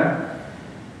like that?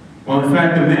 Well, in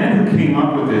fact, the man who came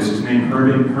up with this is named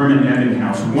Herman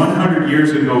Ebbinghaus. 100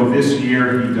 years ago this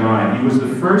year, he died. He was the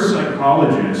first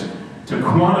psychologist to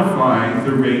quantify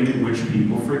the rate at which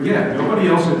people forget. Nobody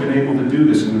else had been able to do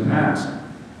this in the past.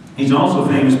 He's also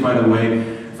famous, by the way,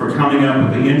 for coming up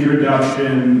with the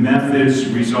introduction, methods,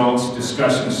 results,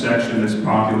 discussion section that's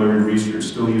popular in research,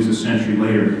 still used a century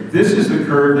later. This is the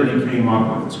curve that he came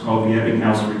up with. It's called the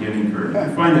Ebbinghaus forgetting curve. You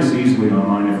can find this easily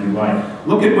online if you like.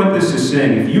 Look at what this is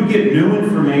saying. If you get new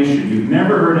information you've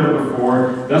never heard of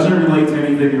before, doesn't relate to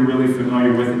anything you're really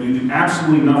familiar with, and you do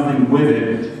absolutely nothing with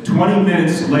it, 20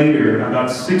 minutes later, about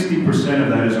 60% of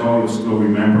that is all you'll still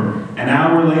remember. An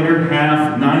hour later,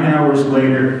 half, 9 hours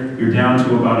later, you're down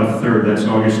to about a third. That's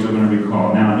all you're still going to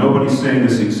recall. Now, nobody's saying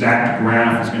this exact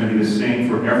graph is going to be the same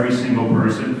for every single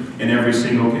person in every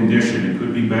single condition. It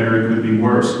could be better, it could be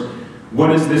worse. What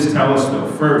does this tell us,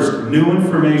 though? First, new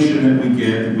information that we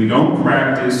get, that we don't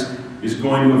practice, is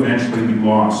going to eventually be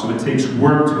lost. So it takes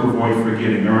work to avoid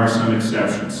forgetting. There are some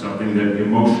exceptions. Something that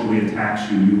emotionally attacks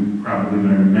you, you probably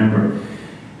going to remember.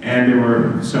 And there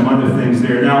were some other things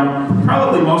there. Now,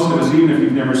 probably most of us, even if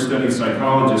you've never studied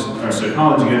psychology,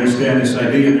 understand this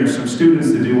idea, and there's some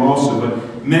students that do also,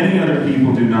 but many other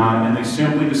people do not, and they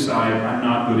simply decide, I'm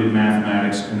not good at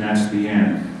mathematics, and that's the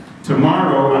end.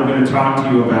 Tomorrow, I'm going to talk to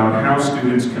you about how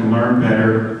students can learn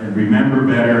better and remember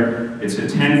better. It's at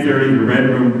 10:30, the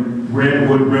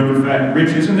Redwood Room. In fact,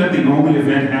 Rich, isn't that the only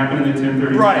event happening at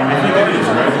 10:30? Right. I think it is,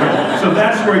 right? So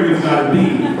that's where you've got to be.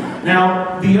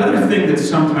 Now, the other thing that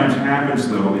sometimes happens,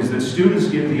 though, is that students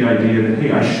get the idea that,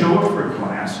 hey, I show up for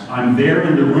class, I'm there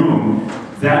in the room,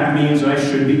 that means I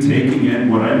should be taking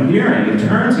in what I'm hearing. It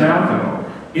turns out, though,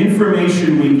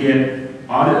 information we get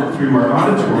through our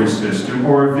auditory system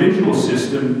or our visual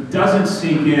system doesn't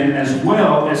sink in as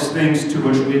well as things to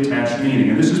which we attach meaning.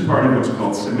 And this is part of what's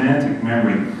called semantic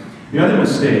memory. The other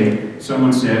mistake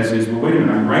someone says is, well, wait a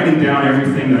minute, I'm writing down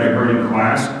everything that I heard in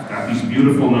class, I've got these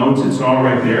beautiful notes, it's all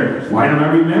right there, why don't I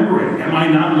remember it? Am I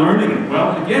not learning it?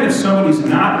 Well, again, if somebody's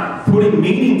not putting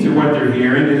meaning to what they're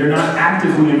hearing and they're not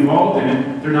actively involved in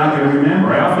it, they're not going to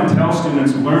remember. I often tell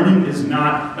students, learning is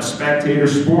not a spectator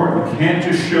sport. You can't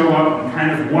just show up and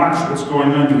kind of watch what's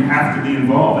going on, you have to be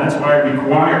involved. That's why I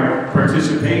require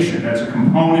participation. That's a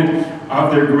component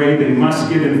of their grade. They must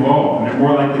get involved, and they're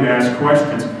more likely to ask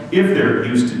questions if they're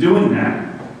used to doing that.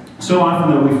 So often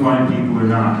though we find people are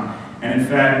not. And in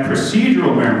fact,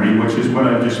 procedural memory, which is what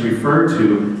I've just referred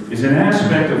to, is an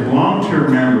aspect of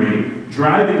long-term memory.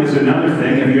 Driving is another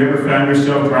thing. Have you ever found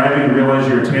yourself driving and realize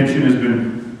your attention has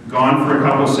been gone for a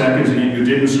couple of seconds and yet you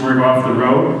didn't swerve off the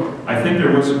road? I think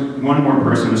there was one more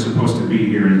person who's supposed to be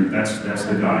here, and that's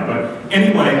the guy. But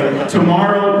anyway,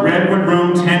 tomorrow, Redwood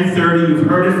Room, 10:30. You've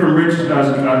heard it from Rich. I'm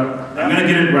going to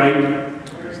get it right.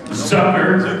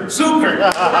 Zucker. You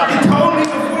told me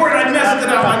before and I messed it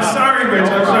up. I'm sorry, Rich.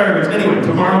 I'm sorry, Rich. Anyway,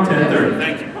 tomorrow, 10:30.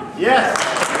 Thank you. Yes.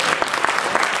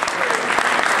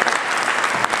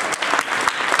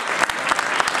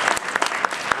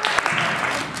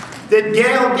 Did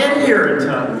Gail get here in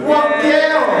time? Well,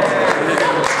 Gail!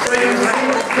 So you see,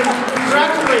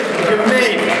 congratulations, you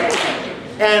made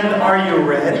it. And are you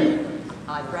ready?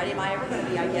 I'm ready. Am I ever going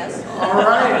to be, I guess? All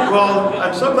right. Well,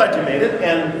 I'm so glad you made it.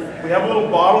 And we have a little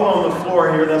bottle on the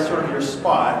floor here. That's sort of your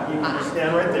spot. You can just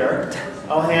stand right there.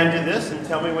 I'll hand you this and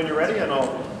tell me when you're ready, and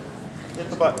I'll hit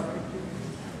the button.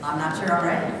 I'm not sure I'm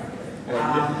ready.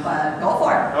 But go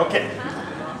for it. Okay.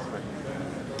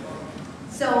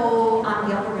 So I'm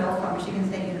Gail from Michigan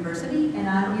State University, and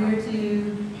I'm here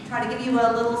to try to give you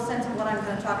a little sense of what I'm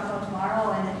going to talk about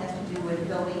tomorrow, and it has to do with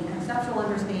building conceptual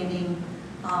understanding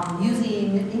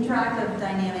using interactive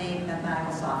dynamic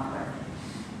mathematical software.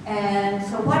 And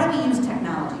so why do we use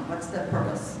technology? What's the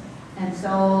purpose? And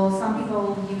so some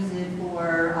people use it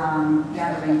for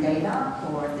gathering data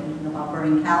or thinking about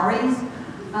burning calories.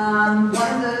 One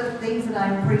of the things that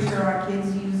I'm pretty sure our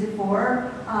kids use it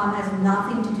for has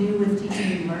nothing to do with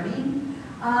teaching and learning.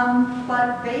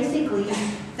 But basically,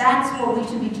 that's what we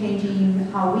should be changing,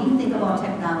 how we think about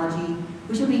technology.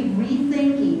 We should be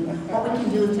rethinking what we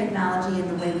can do with technology and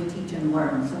the way we teach and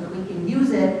learn so that we can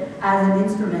use it as an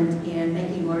instrument in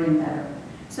making learning better.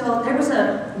 So there was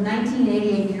a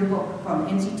 1988 yearbook from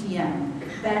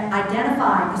NCTM that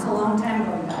identified, this is a long time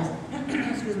ago, you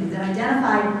guys, excuse me, that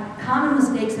identified common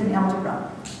mistakes in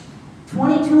algebra.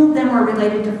 22 of them were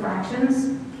related to fractions.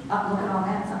 Look at all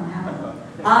that, something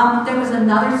happened. There was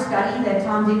another study that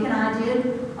Tom Dick and I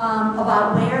did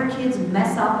about where kids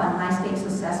mess up on high-stakes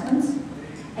assessments.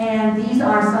 And these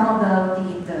are some of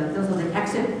those are the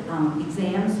exit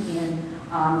exams in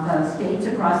the states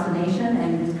across the nation,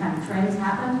 and these kind of trends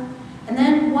happen. And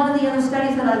then one of the other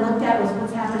studies that I looked at was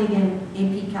what's happening in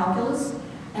AP Calculus,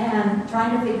 and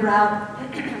trying to figure out,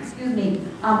 excuse me,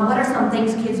 what are some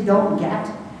things kids don't get.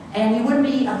 And you wouldn't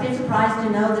be a bit surprised to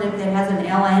know that if it has an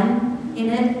LN in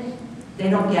it, they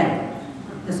don't get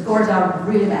it. The scores are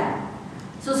really bad.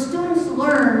 So students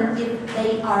learn if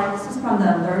they are, this is from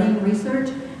the learning research,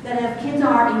 that if kids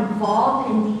are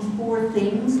involved in these 4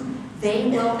 things, they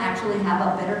will actually have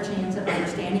a better chance of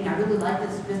understanding. I really like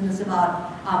this business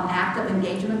about active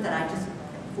engagement that I just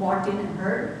walked in and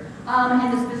heard.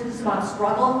 And this business about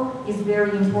struggle is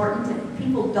very important. If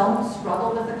people don't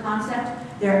struggle with the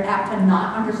concept, they're apt to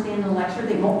not understand the lecture.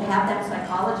 They won't have that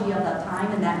psychology of the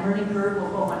time, and that learning curve will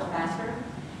go much faster.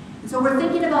 And so we're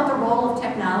thinking about the role of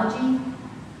technology.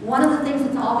 One of the things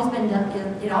that's always been done,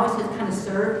 it always has kind of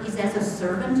served, is as a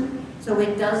servant. So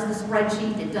it does the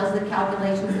spreadsheet, it does the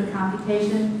calculations, the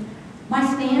computation. My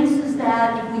stance is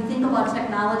that if we think about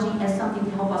technology as something to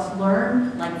help us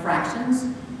learn, like fractions,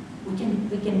 we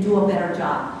can do a better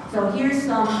job. So here's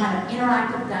some kind of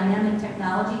interactive dynamic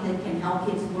technology that can help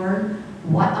kids learn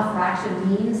what a fraction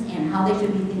means and how they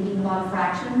should be thinking about a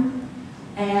fraction.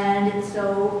 And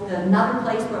so another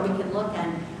place where we can look,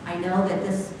 and I know that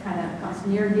this kind of comes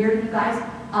near to you guys,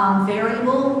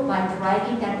 variable, by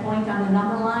dragging that point on the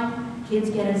number line, kids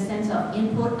get a sense of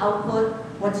input, output,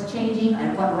 what's changing,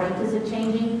 and what rate is it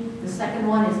changing. The second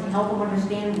one is to help them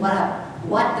understand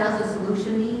what does a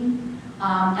solution mean.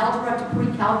 Algebra to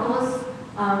pre-calculus,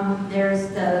 there's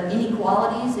the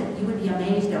inequalities, and you would be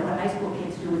amazed at what high school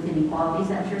kids do with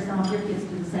inequalities. I'm sure some of your kids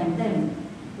do the same thing.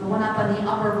 The one up on the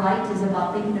upper right is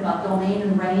about thinking about domain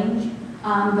and range.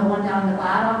 The one down at the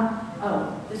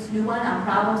bottom, this new one on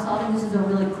problem solving, this is a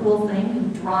really cool thing.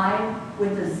 You drive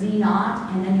with a Z0,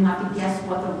 and then you have to guess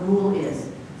what the rule is.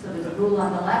 So there's a rule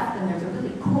on the left, and there's a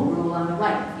really cool rule on the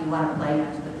right if you want to play.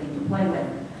 That's the thing to play with.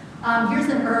 Here's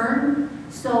an urn.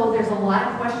 So there's a lot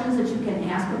of questions that you can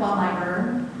ask about my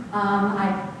urn.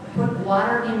 I put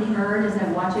water in the urn as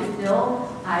I watch it fill.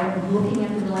 I'm looking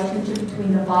at the relationship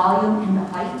between the volume and the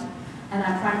height. And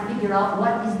I'm trying to figure out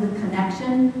what is the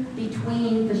connection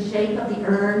between the shape of the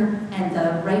urn and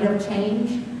the rate of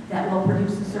change that will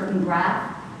produce a certain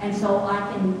graph. And so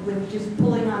I can, with just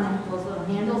pulling on those little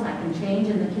handles, I can change,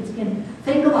 and the kids can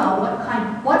think about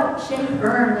what shape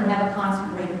urn would have a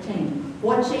constant rate of change.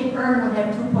 What shape urn would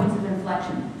have 2 points of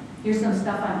inflection? Here's some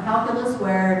stuff on calculus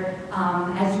where,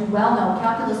 as you well know,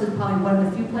 calculus is probably one of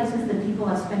the few places that people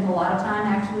have spent a lot of time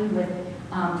actually with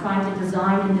trying to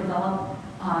design and develop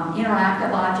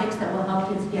interactive objects that will help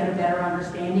kids get a better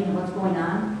understanding of what's going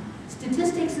on.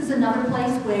 Statistics is another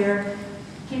place where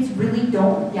kids really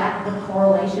don't get what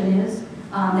correlation is.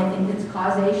 They think it's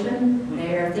causation.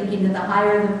 They're thinking that the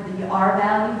higher the R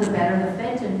value, the better the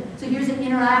fit. And so here's an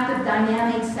interactive,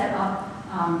 dynamic set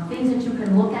of things that you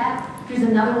can look at. Here's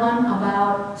another one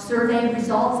about survey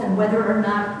results and whether or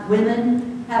not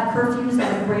women have curfews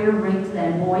at a greater rate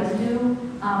than boys do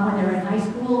when they're in high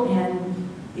school.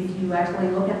 And if you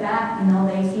actually look at that, you know,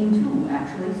 they seem to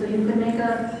actually. So you could make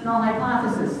a null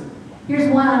hypothesis.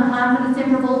 Here's one on confidence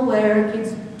interval where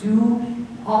kids do,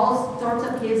 all sorts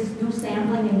of kids do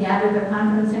sampling and gather their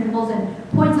confidence intervals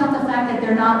and points out the fact that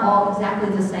they're not all exactly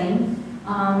the same.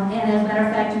 And as a matter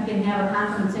of fact, you can have a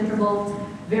confidence interval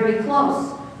very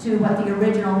close to what the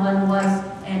original one was,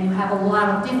 and you have a lot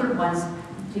of different ones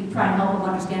to try and help them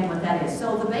understand what that is.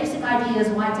 So the basic idea is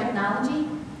why technology?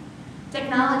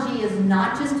 Technology is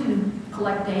not just to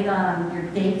collect data on your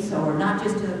dates or not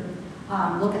just to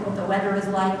look at what the weather is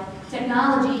like.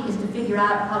 Technology is to figure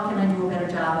out how can I do a better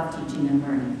job of teaching and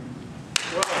learning.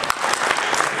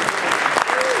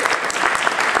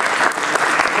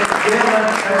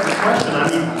 That's a question. I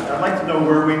mean, I'd like to know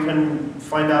where we can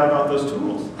find out about those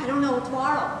tools. I don't know,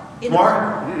 tomorrow.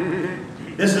 Tomorrow?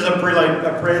 This is a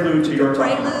prelude to your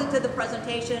talk. Prelude to the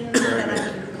presentation that I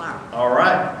do tomorrow. All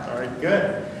right,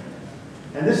 good.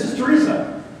 And this is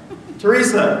Teresa.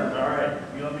 Teresa, all right,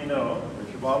 you let me know. There's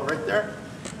your ball right there.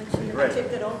 Right.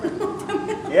 Tipped it over.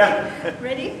 Yeah.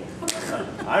 Ready?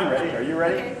 I'm ready. Are you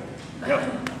ready? Okay. Go.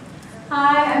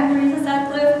 Hi, I'm Teresa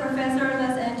Sutcliffe, professor at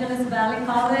Los Angeles Valley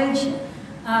College.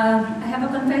 I have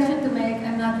a confession to make.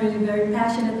 I'm not really very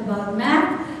passionate about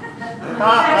math. My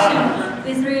passion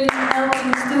is really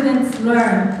helping students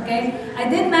learn, okay? I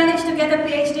did manage to get a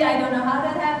PhD. I don't know how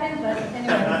that happened, but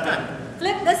anyway.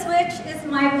 Flip the switch is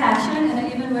my passion, and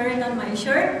I even wear it on my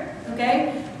shirt,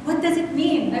 okay? What does it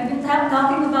mean? I've been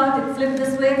talking about it, flip the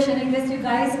switch, and I guess you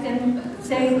guys can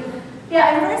say,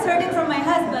 yeah, I first heard it from my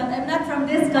husband. I'm not from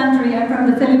this country, I'm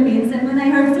from the Philippines. And when I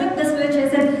heard flip the switch, I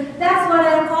said, that's what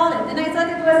I call it. And I thought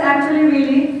it was actually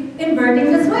really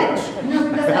inverting the switch, you know,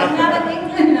 because I'm not an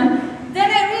English, you know. Then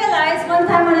I realized one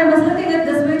time when I was looking at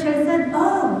the switch, I said,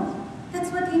 oh, that's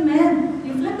what he meant.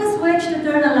 You flip a switch to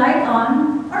turn a light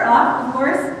on, or off, of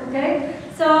course, okay?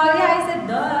 So yeah, I said,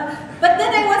 duh. But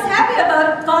then I was happy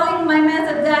about calling my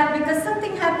method that because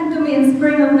something happened to me in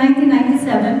spring of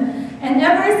 1997. And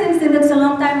ever since then, that's a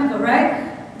long time ago,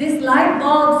 right? These light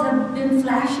bulbs have been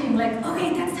flashing like,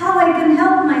 okay, that's how I can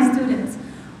help my students.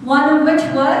 One of which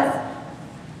was,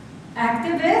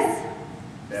 activist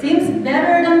seems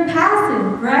better than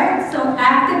passive, right? So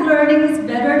active learning is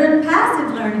better than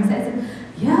passive learning. So I said,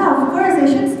 yeah, of course, I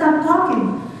should stop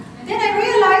talking. Then I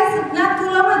realized not too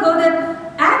long ago that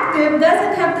active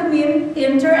doesn't have to mean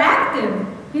interactive.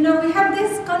 You know, we have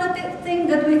this kind of thing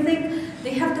that we think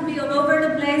they have to be all over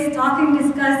the place, talking,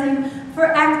 discussing, for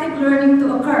active learning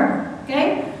to occur,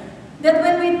 okay? That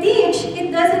when we teach,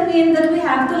 it doesn't mean that we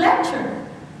have to lecture.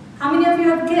 How many of you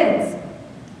have kids?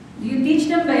 Do you teach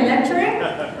them by lecturing?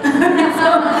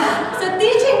 so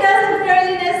teaching doesn't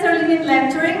really necessarily mean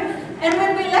lecturing. And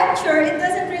when we lecture, it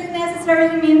doesn't really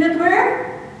necessarily mean that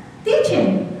we're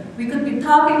teaching. We could be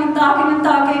talking and talking and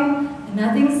talking, and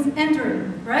nothing's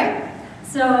entering, right?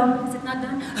 So, is it not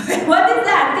done? What is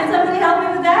that? Can somebody help me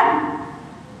with that?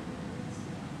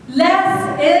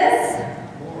 Less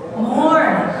is more,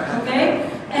 okay?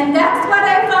 And that's what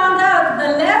I found out.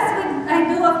 The less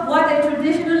I do of what I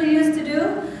traditionally used to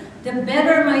do, the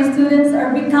better my students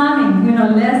are becoming. You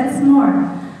know, less is more.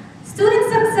 Student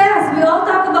success. We all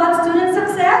talk about student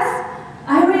success.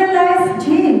 I realized,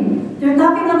 gee, they're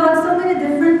talking about so many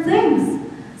different things.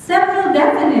 Several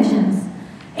definitions.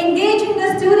 Engaging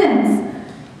the students.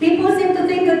 People seem to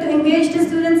think that to engage the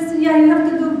students, yeah, you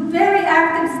have to do very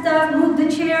active stuff, move the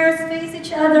chairs, face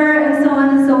each other, and so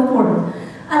on and so forth.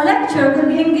 A lecture could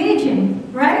be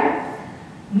engaging, right?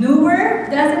 Newer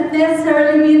doesn't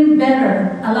necessarily mean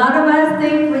better. A lot of us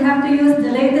think we have to use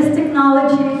the latest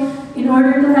technology in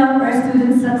order to help our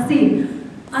students succeed.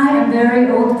 I am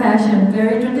very old-fashioned,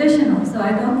 very traditional, so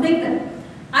I don't think that.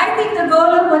 I think the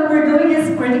goal of what we're doing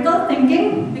is critical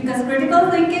thinking, because critical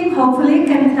thinking hopefully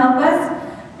can help us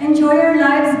enjoy our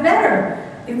lives better.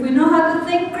 If we know how to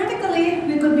think critically,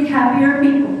 we could be happier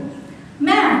people.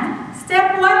 Math.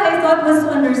 Step one, I thought, was to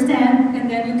understand, and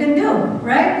then you can do,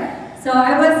 right? So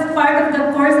I was part of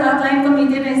the course outline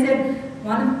committee, and I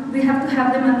said, we have to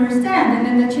have them understand.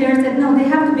 And then the chair said, no, they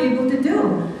have to be able to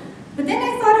do. But then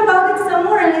I thought about it some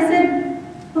more and I said,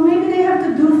 well, maybe they have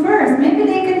to do first. Maybe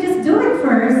they can just do it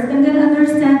first and then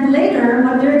understand later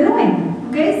what they're doing.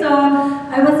 Okay, so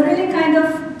I was really kind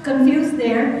of confused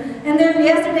there. And then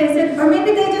yesterday I said, or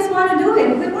maybe they just want to do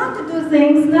it. We want to do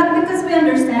things not because we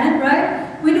understand,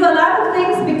 right? We do a lot of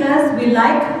things because we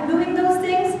like doing those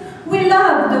things. We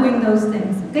love doing those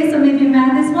things. Okay, so maybe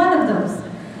math is one of those.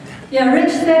 Yeah,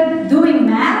 Rich said doing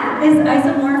math is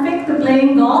isomorphic to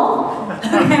playing golf.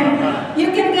 You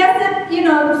can guess that, you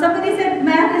know, somebody said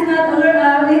math is not,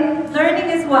 learning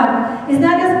is what? It's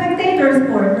not a spectator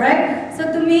sport, right?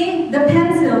 So to me, the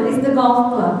pencil is the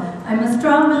golf club. I'm a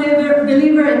strong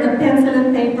believer in the pencil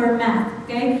and paper math,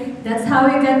 okay? That's how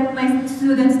I get my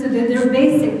students to do their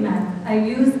basic math. I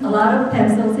use a lot of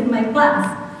pencils in my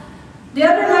class. The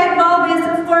other light bulb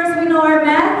is, of course, we know our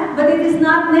math, but it is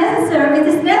not necessary. It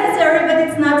is necessary, but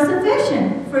it's not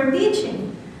sufficient for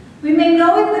teaching. We may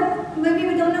know it, but maybe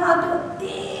we don't know how to,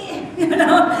 you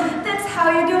know, that's how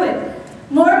you do it.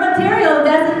 More material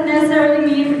doesn't necessarily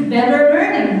mean better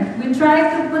learning. We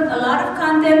try to put a lot of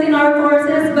content in our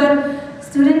courses, but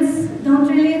students don't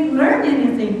really learn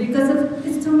anything because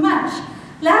it's too much.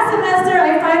 Last semester,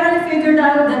 I finally figured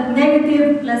out that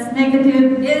negative plus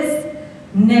negative is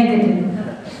negative.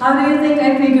 How do you think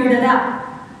I figured it out?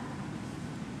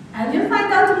 And you'll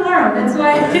find out tomorrow. That's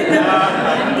why I'm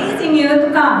teasing you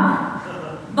to come.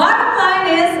 Bottom line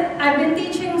is, I've been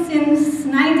teaching since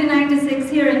 1996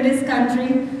 here in this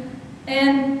country,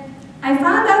 and I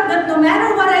found out that no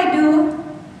matter what I do,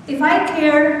 if I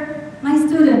care, my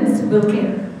students will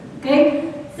care.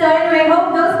 Okay? So anyway, I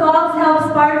hope those bulbs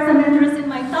help spark some interest in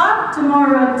my talk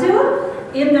tomorrow at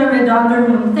 2 in the Redondo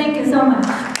Room. Thank you so much.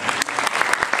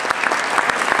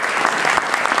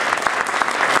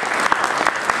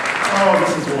 Oh,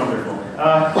 this is wonderful.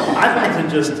 I'd like to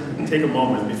just take a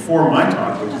moment before my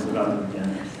talk, which is about to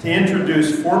begin, to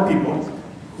introduce 4 people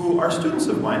who are students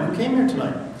of mine who came here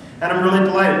tonight. And I'm really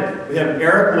delighted. We have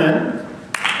Eric Lynn,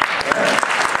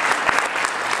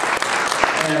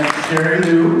 and Jerry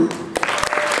Liu,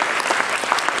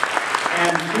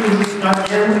 and who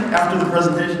snuck in after the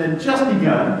presentation had just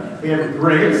begun. We have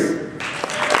Grace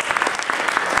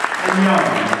and Young.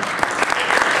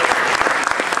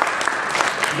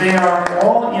 They are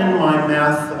all in my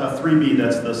Math 3B,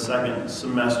 that's the second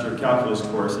semester calculus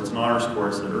course. It's an honors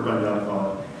course at Irvine Valley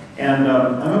College. And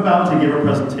I'm about to give a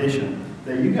presentation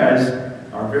that you guys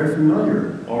are very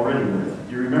familiar already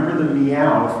with. You remember the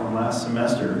meow from last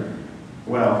semester?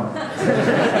 Well,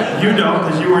 you don't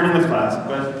because you weren't in the class,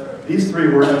 but these 3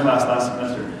 were in the class last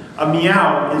semester. A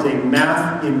meow is a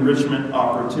math enrichment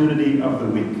opportunity of the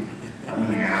week. A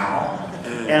meow.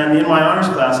 And in my honors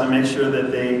class, I make sure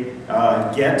that they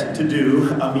get to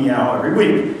do a meow every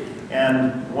week.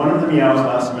 And one of the meows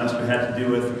last semester had to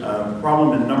do with a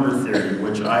problem in number theory,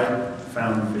 which I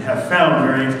have found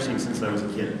very interesting since I was a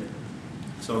kid.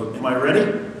 So, am I ready?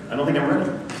 I don't think I'm ready.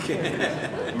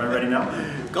 Am I ready now?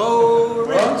 Go,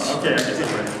 Rich! Okay, I guess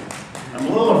I'm ready. I'm a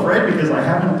little afraid because I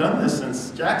haven't done this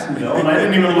since Jacksonville, and I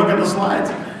didn't even look at the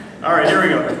slides. All right, here we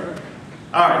go.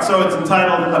 All right, so it's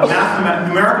entitled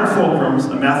Numerical Fulcrums,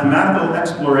 a Mathematical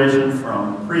Exploration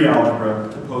from Pre-Algebra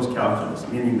to Post-Calculus,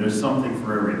 meaning there's something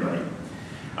for everybody.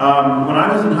 When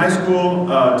I was in high school,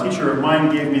 a teacher of mine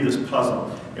gave me this puzzle.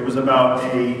 It was about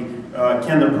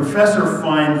can the professor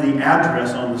find the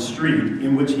address on the street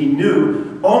in which he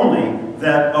knew only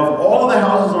that of all the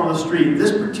houses on the street,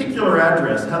 this particular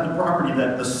address had the property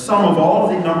that the sum of all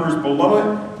of the numbers below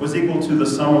it was equal to the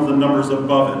sum of the numbers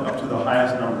above it, up to the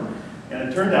highest number. And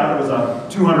it turned out it was a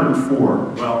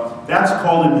 204. Well, that's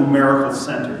called a numerical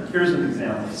center. Here's an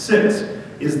example. 6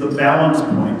 is the balance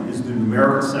point, is the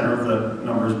numerical center of the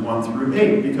numbers 1 through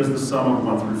 8, because the sum of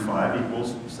 1 through 5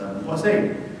 equals 7 plus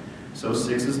 8. So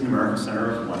 6 is the numerical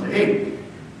center of 1 to 8.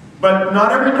 But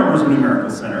not every number is a numerical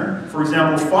center. For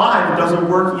example, 5 doesn't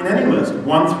work in any list.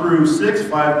 1 through 6,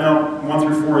 1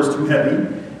 through 4 is too heavy.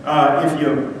 If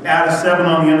you add a 7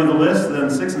 on the end of the list, then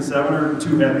 6 and 7 are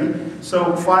too heavy.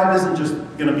 So 5 isn't just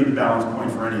going to be the balance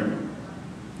point for any of them.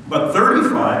 But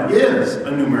 35 is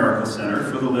a numerical center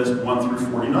for the list 1 through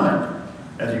 49.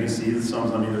 As you can see, the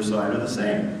sums on either side are the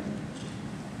same.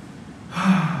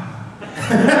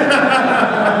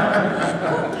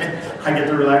 I get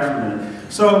to relax for a minute.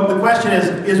 So the question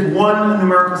is 1 a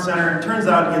numerical center? It turns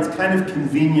out it's kind of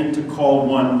convenient to call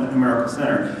 1 a numerical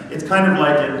center. It's kind of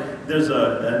like there's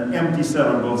an empty set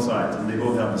on both sides, and they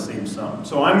both have the same sum.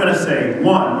 So I'm going to say 1,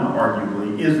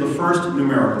 arguably, is the first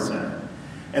numerical center.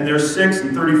 And there's 6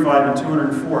 and 35 and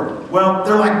 204. Well,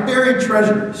 they're like buried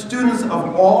treasure. Students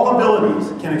of all abilities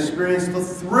can experience the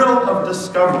thrill of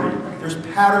discovery. There's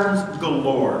patterns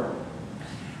galore.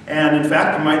 And in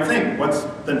fact, you might think, what's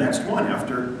the next one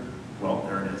after, well,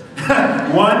 there it is.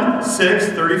 1, 6,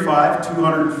 35,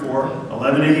 204,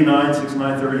 1189,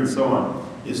 6930, and so on.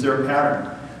 Is there a pattern?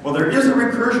 Well, there is a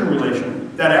recursion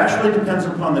relation that actually depends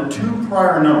upon the 2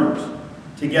 prior numbers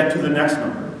to get to the next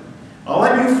number. I'll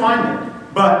let you find it.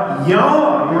 But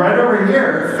Young, right over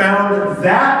here, found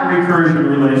that recursion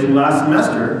relation last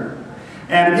semester,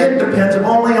 and it depends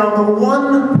only on the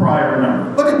 1 prior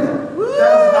number. Look at that.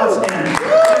 That's outstanding.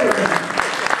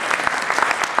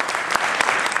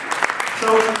 So,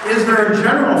 is there a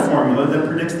general formula that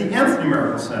predicts the nth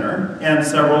numerical center? And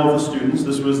several of the students,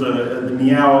 this was the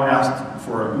Meow asked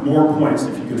for more points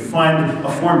if you could find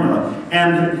a formula.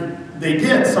 And they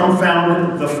did. Some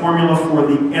found the formula for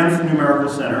the nth numerical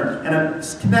center, and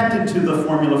it's connected to the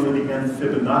formula for the nth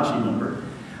Fibonacci number.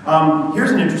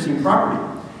 Here's an interesting property.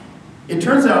 It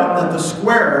turns out that the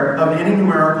square of any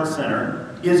numerical center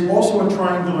is also a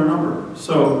triangular number.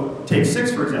 So take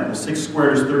 6, for example. 6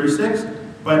 squared is 36,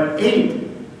 but 8,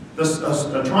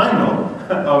 a triangle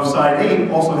of side 8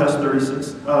 also has 36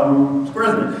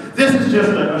 squares in it. This is just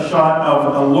a shot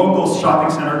of a local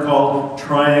shopping center called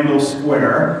Triangle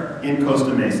Square in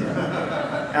Costa Mesa.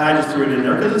 And I just threw it in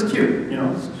there because it's cute, you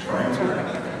know, it's Triangle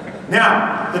Square.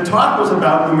 Now, the talk was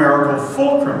about numerical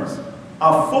fulcrums.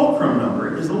 A fulcrum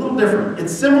number is a little different.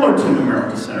 It's similar to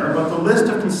numerical center, but the list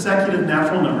of consecutive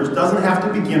natural numbers doesn't have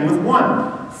to begin with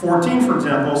 1. 14, for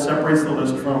example, separates the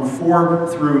list from 4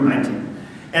 through 19.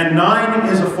 And 9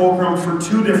 is a fulcrum for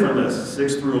 2 different lists,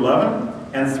 6 through 11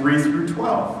 and 3 through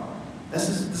 12. This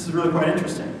is really quite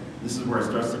interesting. This is where it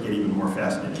starts to get even more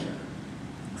fascinating.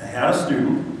 I had a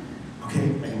student, okay,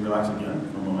 I can relax again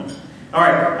for a moment. All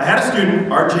right, I had a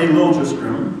student, R.J.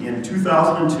 Liljestrom, in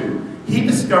 2002. He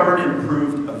discovered and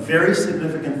proved a very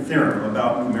significant theorem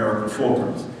about numerical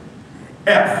fulcrums.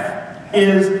 F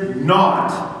is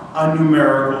not a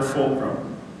numerical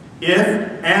fulcrum if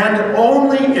and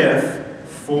only if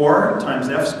 4 times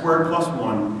f squared plus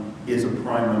 1 is a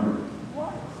prime number.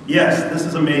 Yes, this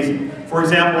is amazing. For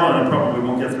example, and I probably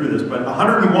won't get through this, but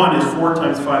 101 is 4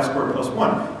 times 5 squared plus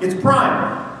 1. It's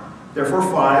prime. Therefore,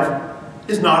 5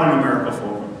 is not a numerical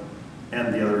fulcrum.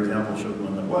 And the other example showed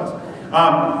one that was.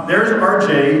 There's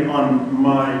RJ on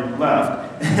my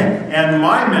left, and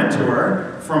my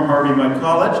mentor from Harvey Mudd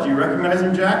College. Do you recognize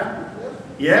him, Jack?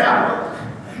 Yeah.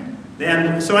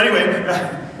 And so anyway,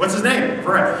 what's his name?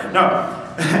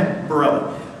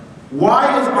 Borelli.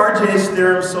 Why is RJ's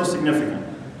theorem so significant?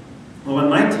 Well, in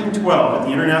 1912, at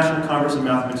the International Congress of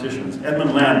Mathematicians,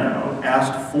 Edmund Landau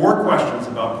asked 4 questions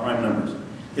about prime numbers.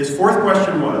 His 4th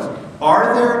question was,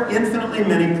 are there infinitely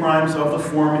many primes of the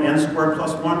form n squared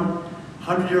plus 1?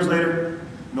 100 years later,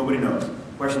 nobody knows.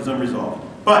 Question's unresolved.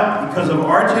 But because of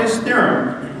RJ's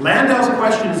theorem, Landau's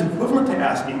question is equivalent to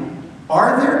asking,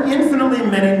 are there infinitely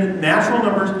many natural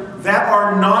numbers that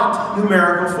are not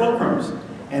numerical fulcrums?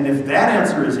 And if that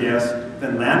answer is yes,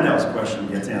 then Landau's question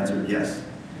gets answered yes.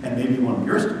 And maybe one of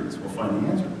your students will find the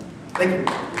answer. Thank you.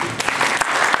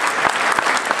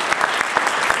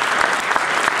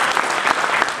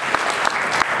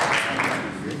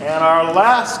 And our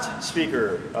last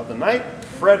speaker of the night,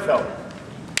 Fred Feldman.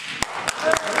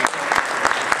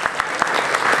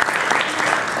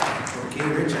 Okay,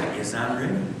 Rich, I guess I'm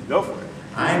ready. Go for it.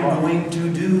 I'm going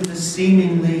to do the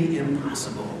seemingly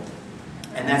impossible.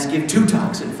 And that's give 2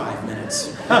 talks in 5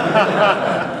 minutes.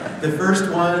 The first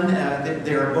one,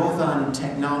 they are both on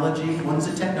technology. One's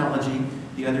a technology,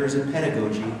 the other is a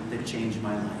pedagogy that changed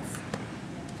my life.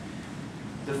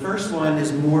 The first one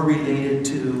is more related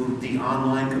to the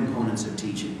online components of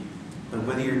teaching. But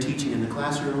whether you're teaching in the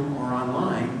classroom or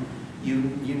online,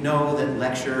 you know that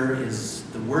lecture is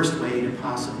the worst way to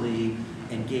possibly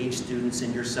engage students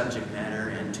in your subject matter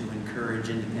and to encourage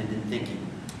independent thinking.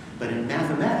 But in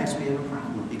mathematics, we have a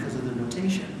problem because of the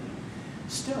notation.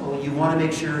 Still, you want to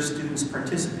make sure students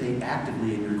participate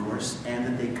actively in your course and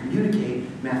that they communicate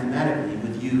mathematically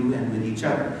with you and with each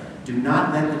other. Do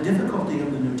not let the difficulty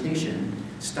of the notation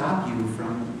stop you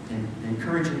from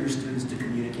encouraging your students to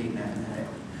communicate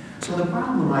mathematically. So the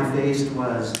problem I faced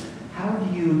was, how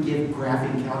do you give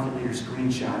graphing calculator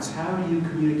screenshots? How do you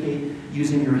communicate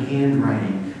using your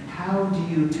handwriting? How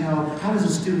does a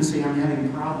student say, I'm having a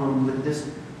problem with this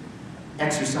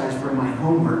exercise from my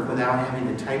homework without having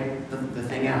to type the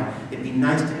thing out? It'd be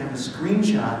nice to have a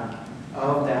screenshot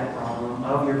of that problem,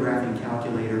 of your graphing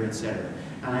calculator, etc.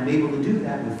 And I'm able to do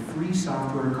that with free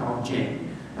software called Jing,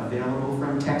 available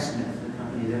from TechSmith, the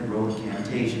company that wrote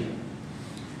Camtasia.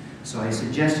 So I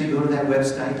suggest you go to that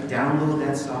website, download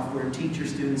that software, teach your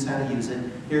students how to use it.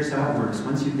 Here's how it works.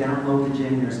 Once you download the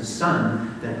Jing, there's a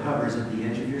sun that hovers at the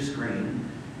edge of your screen.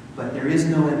 But there is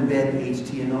no embed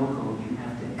HTML code. You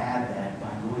have to add that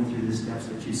by going through the steps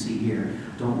that you see here.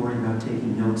 Don't worry about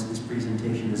taking notes. This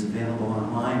presentation is available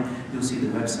online. You'll see the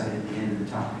website at the end of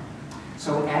the talk.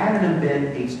 So add an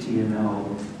embed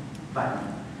HTML button.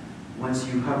 Once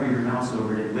you hover your mouse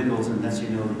over it, it wiggles and lets you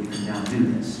know that you can now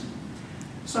do this.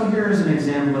 So here is an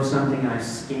example of something I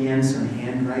scanned, some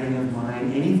handwriting of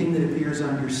mine. Anything that appears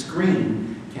on your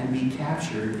screen can be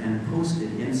captured and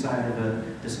posted inside of a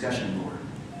discussion board.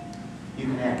 You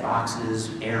can add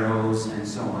boxes, arrows, and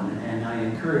so on, and I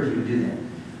encourage you to do that.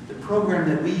 The program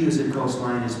that we use at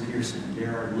Coastline is Pearson.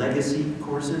 There are legacy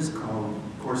courses called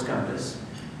Course Compass,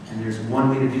 and there's one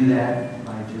way to do that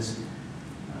by just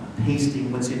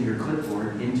pasting what's in your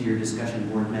clipboard into your discussion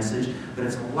board message, but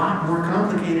it's a lot more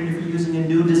complicated if you're using a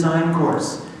new design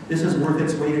course. This is worth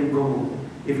its weight in gold.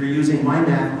 If you're using My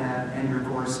Math Lab and your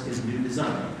course is new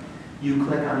design, you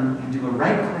do a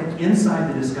right click inside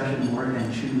the discussion board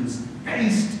and choose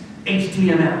Paste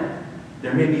HTML.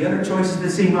 There may be other choices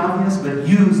that seem obvious, but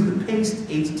use the Paste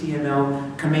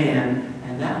HTML command,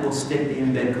 and that will stick the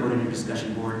embed code in your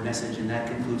discussion board message, and that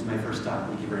concludes my first talk.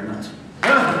 Thank you very much.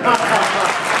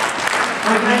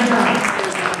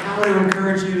 How to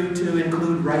encourage you to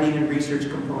include writing and research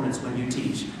components when you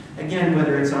teach. Again,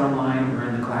 whether it's online or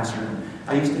in the classroom.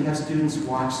 I used to have students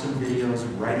watch some videos,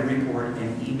 write a report,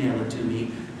 and email it to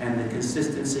me, and the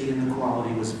consistency and the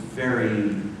quality was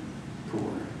very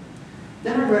poor.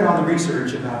 Then I read all the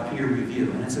research about peer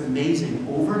review, and it's amazing.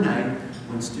 Overnight,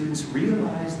 when students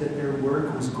realized that their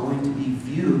work was going to be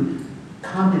viewed,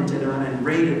 commented on, and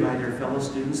rated by their fellow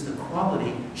students, the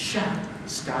quality shot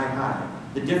sky high.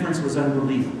 The difference was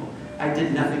unbelievable. I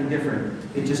did nothing different.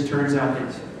 It just turns out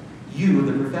that you,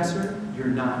 the professor, you're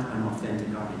not an authentic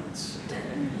audience.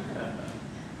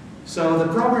 So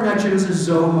the program I chose is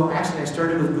Zoho. Actually, I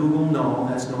started with Google. No,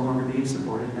 that's no longer being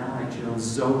supported. Now I chose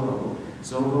Zoho,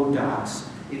 Zoho Docs.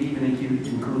 It even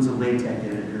includes a LaTeX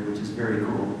editor, which is very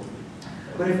cool.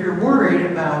 But if you're worried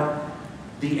about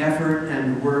the effort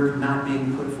and work not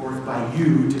being put forth by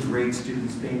you to grade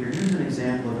students' paper, here's an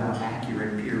example of how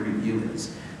accurate peer review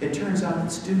is. It turns out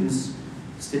that students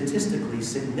statistically,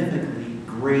 significantly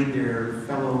grade their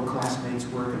fellow classmates'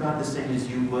 work about the same as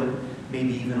you would,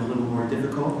 maybe even a little more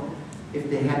difficult. If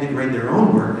they had to grade their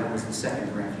own work, that was the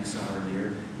second graph you saw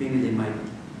earlier, maybe they might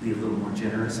be a little more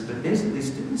generous, but basically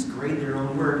students grade their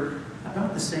own work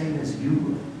about the same as you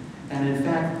would. And in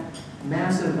fact,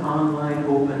 massive online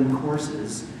open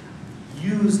courses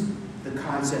use the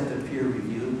concept of peer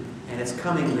review, and it's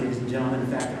coming, ladies and gentlemen. In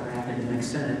fact, our academic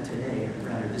senate today, or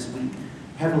rather this week,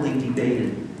 heavily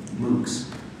debated MOOCs.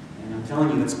 And I'm telling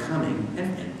you, it's coming,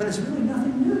 but it's really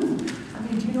nothing new. I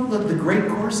mean, do you know the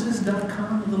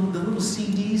greatcourses.com, the little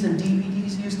CDs and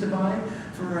DVDs you used to buy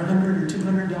for $100 or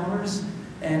 $200?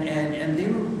 And they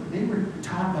were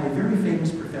taught by a very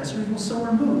famous professor. Well, so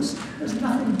are MOOCs. There's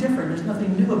nothing different. There's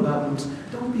nothing new about MOOCs.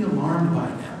 Don't be alarmed by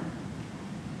them.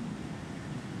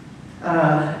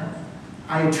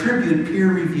 I attribute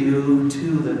peer review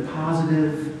to the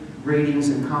positive ratings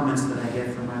and comments that I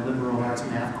get from my liberal arts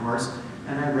math course,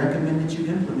 and I recommend that you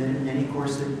implement it in any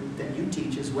course that you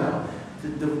teach as well.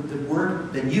 The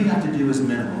work that you have to do is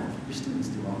minimal. Your students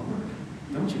do all the work.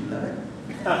 Don't you love it?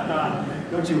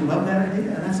 Don't you love that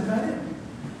idea? And that's about it.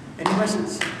 Any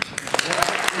questions?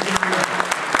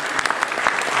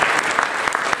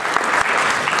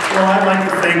 Well, I'd like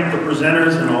to thank the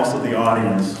presenters and also the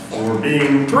audience for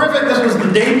being terrific. This was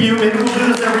the debut. Maybe we'll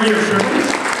do this every year, shouldn't we?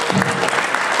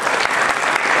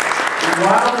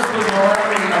 While this was on,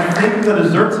 I think the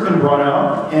desserts have been brought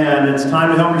out, and it's time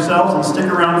to help yourselves and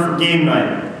stick around for game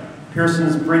night.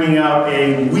 Pearson's bringing out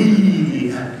a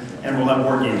Wii, and we'll have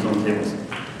more games on the tables.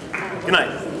 Good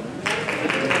night.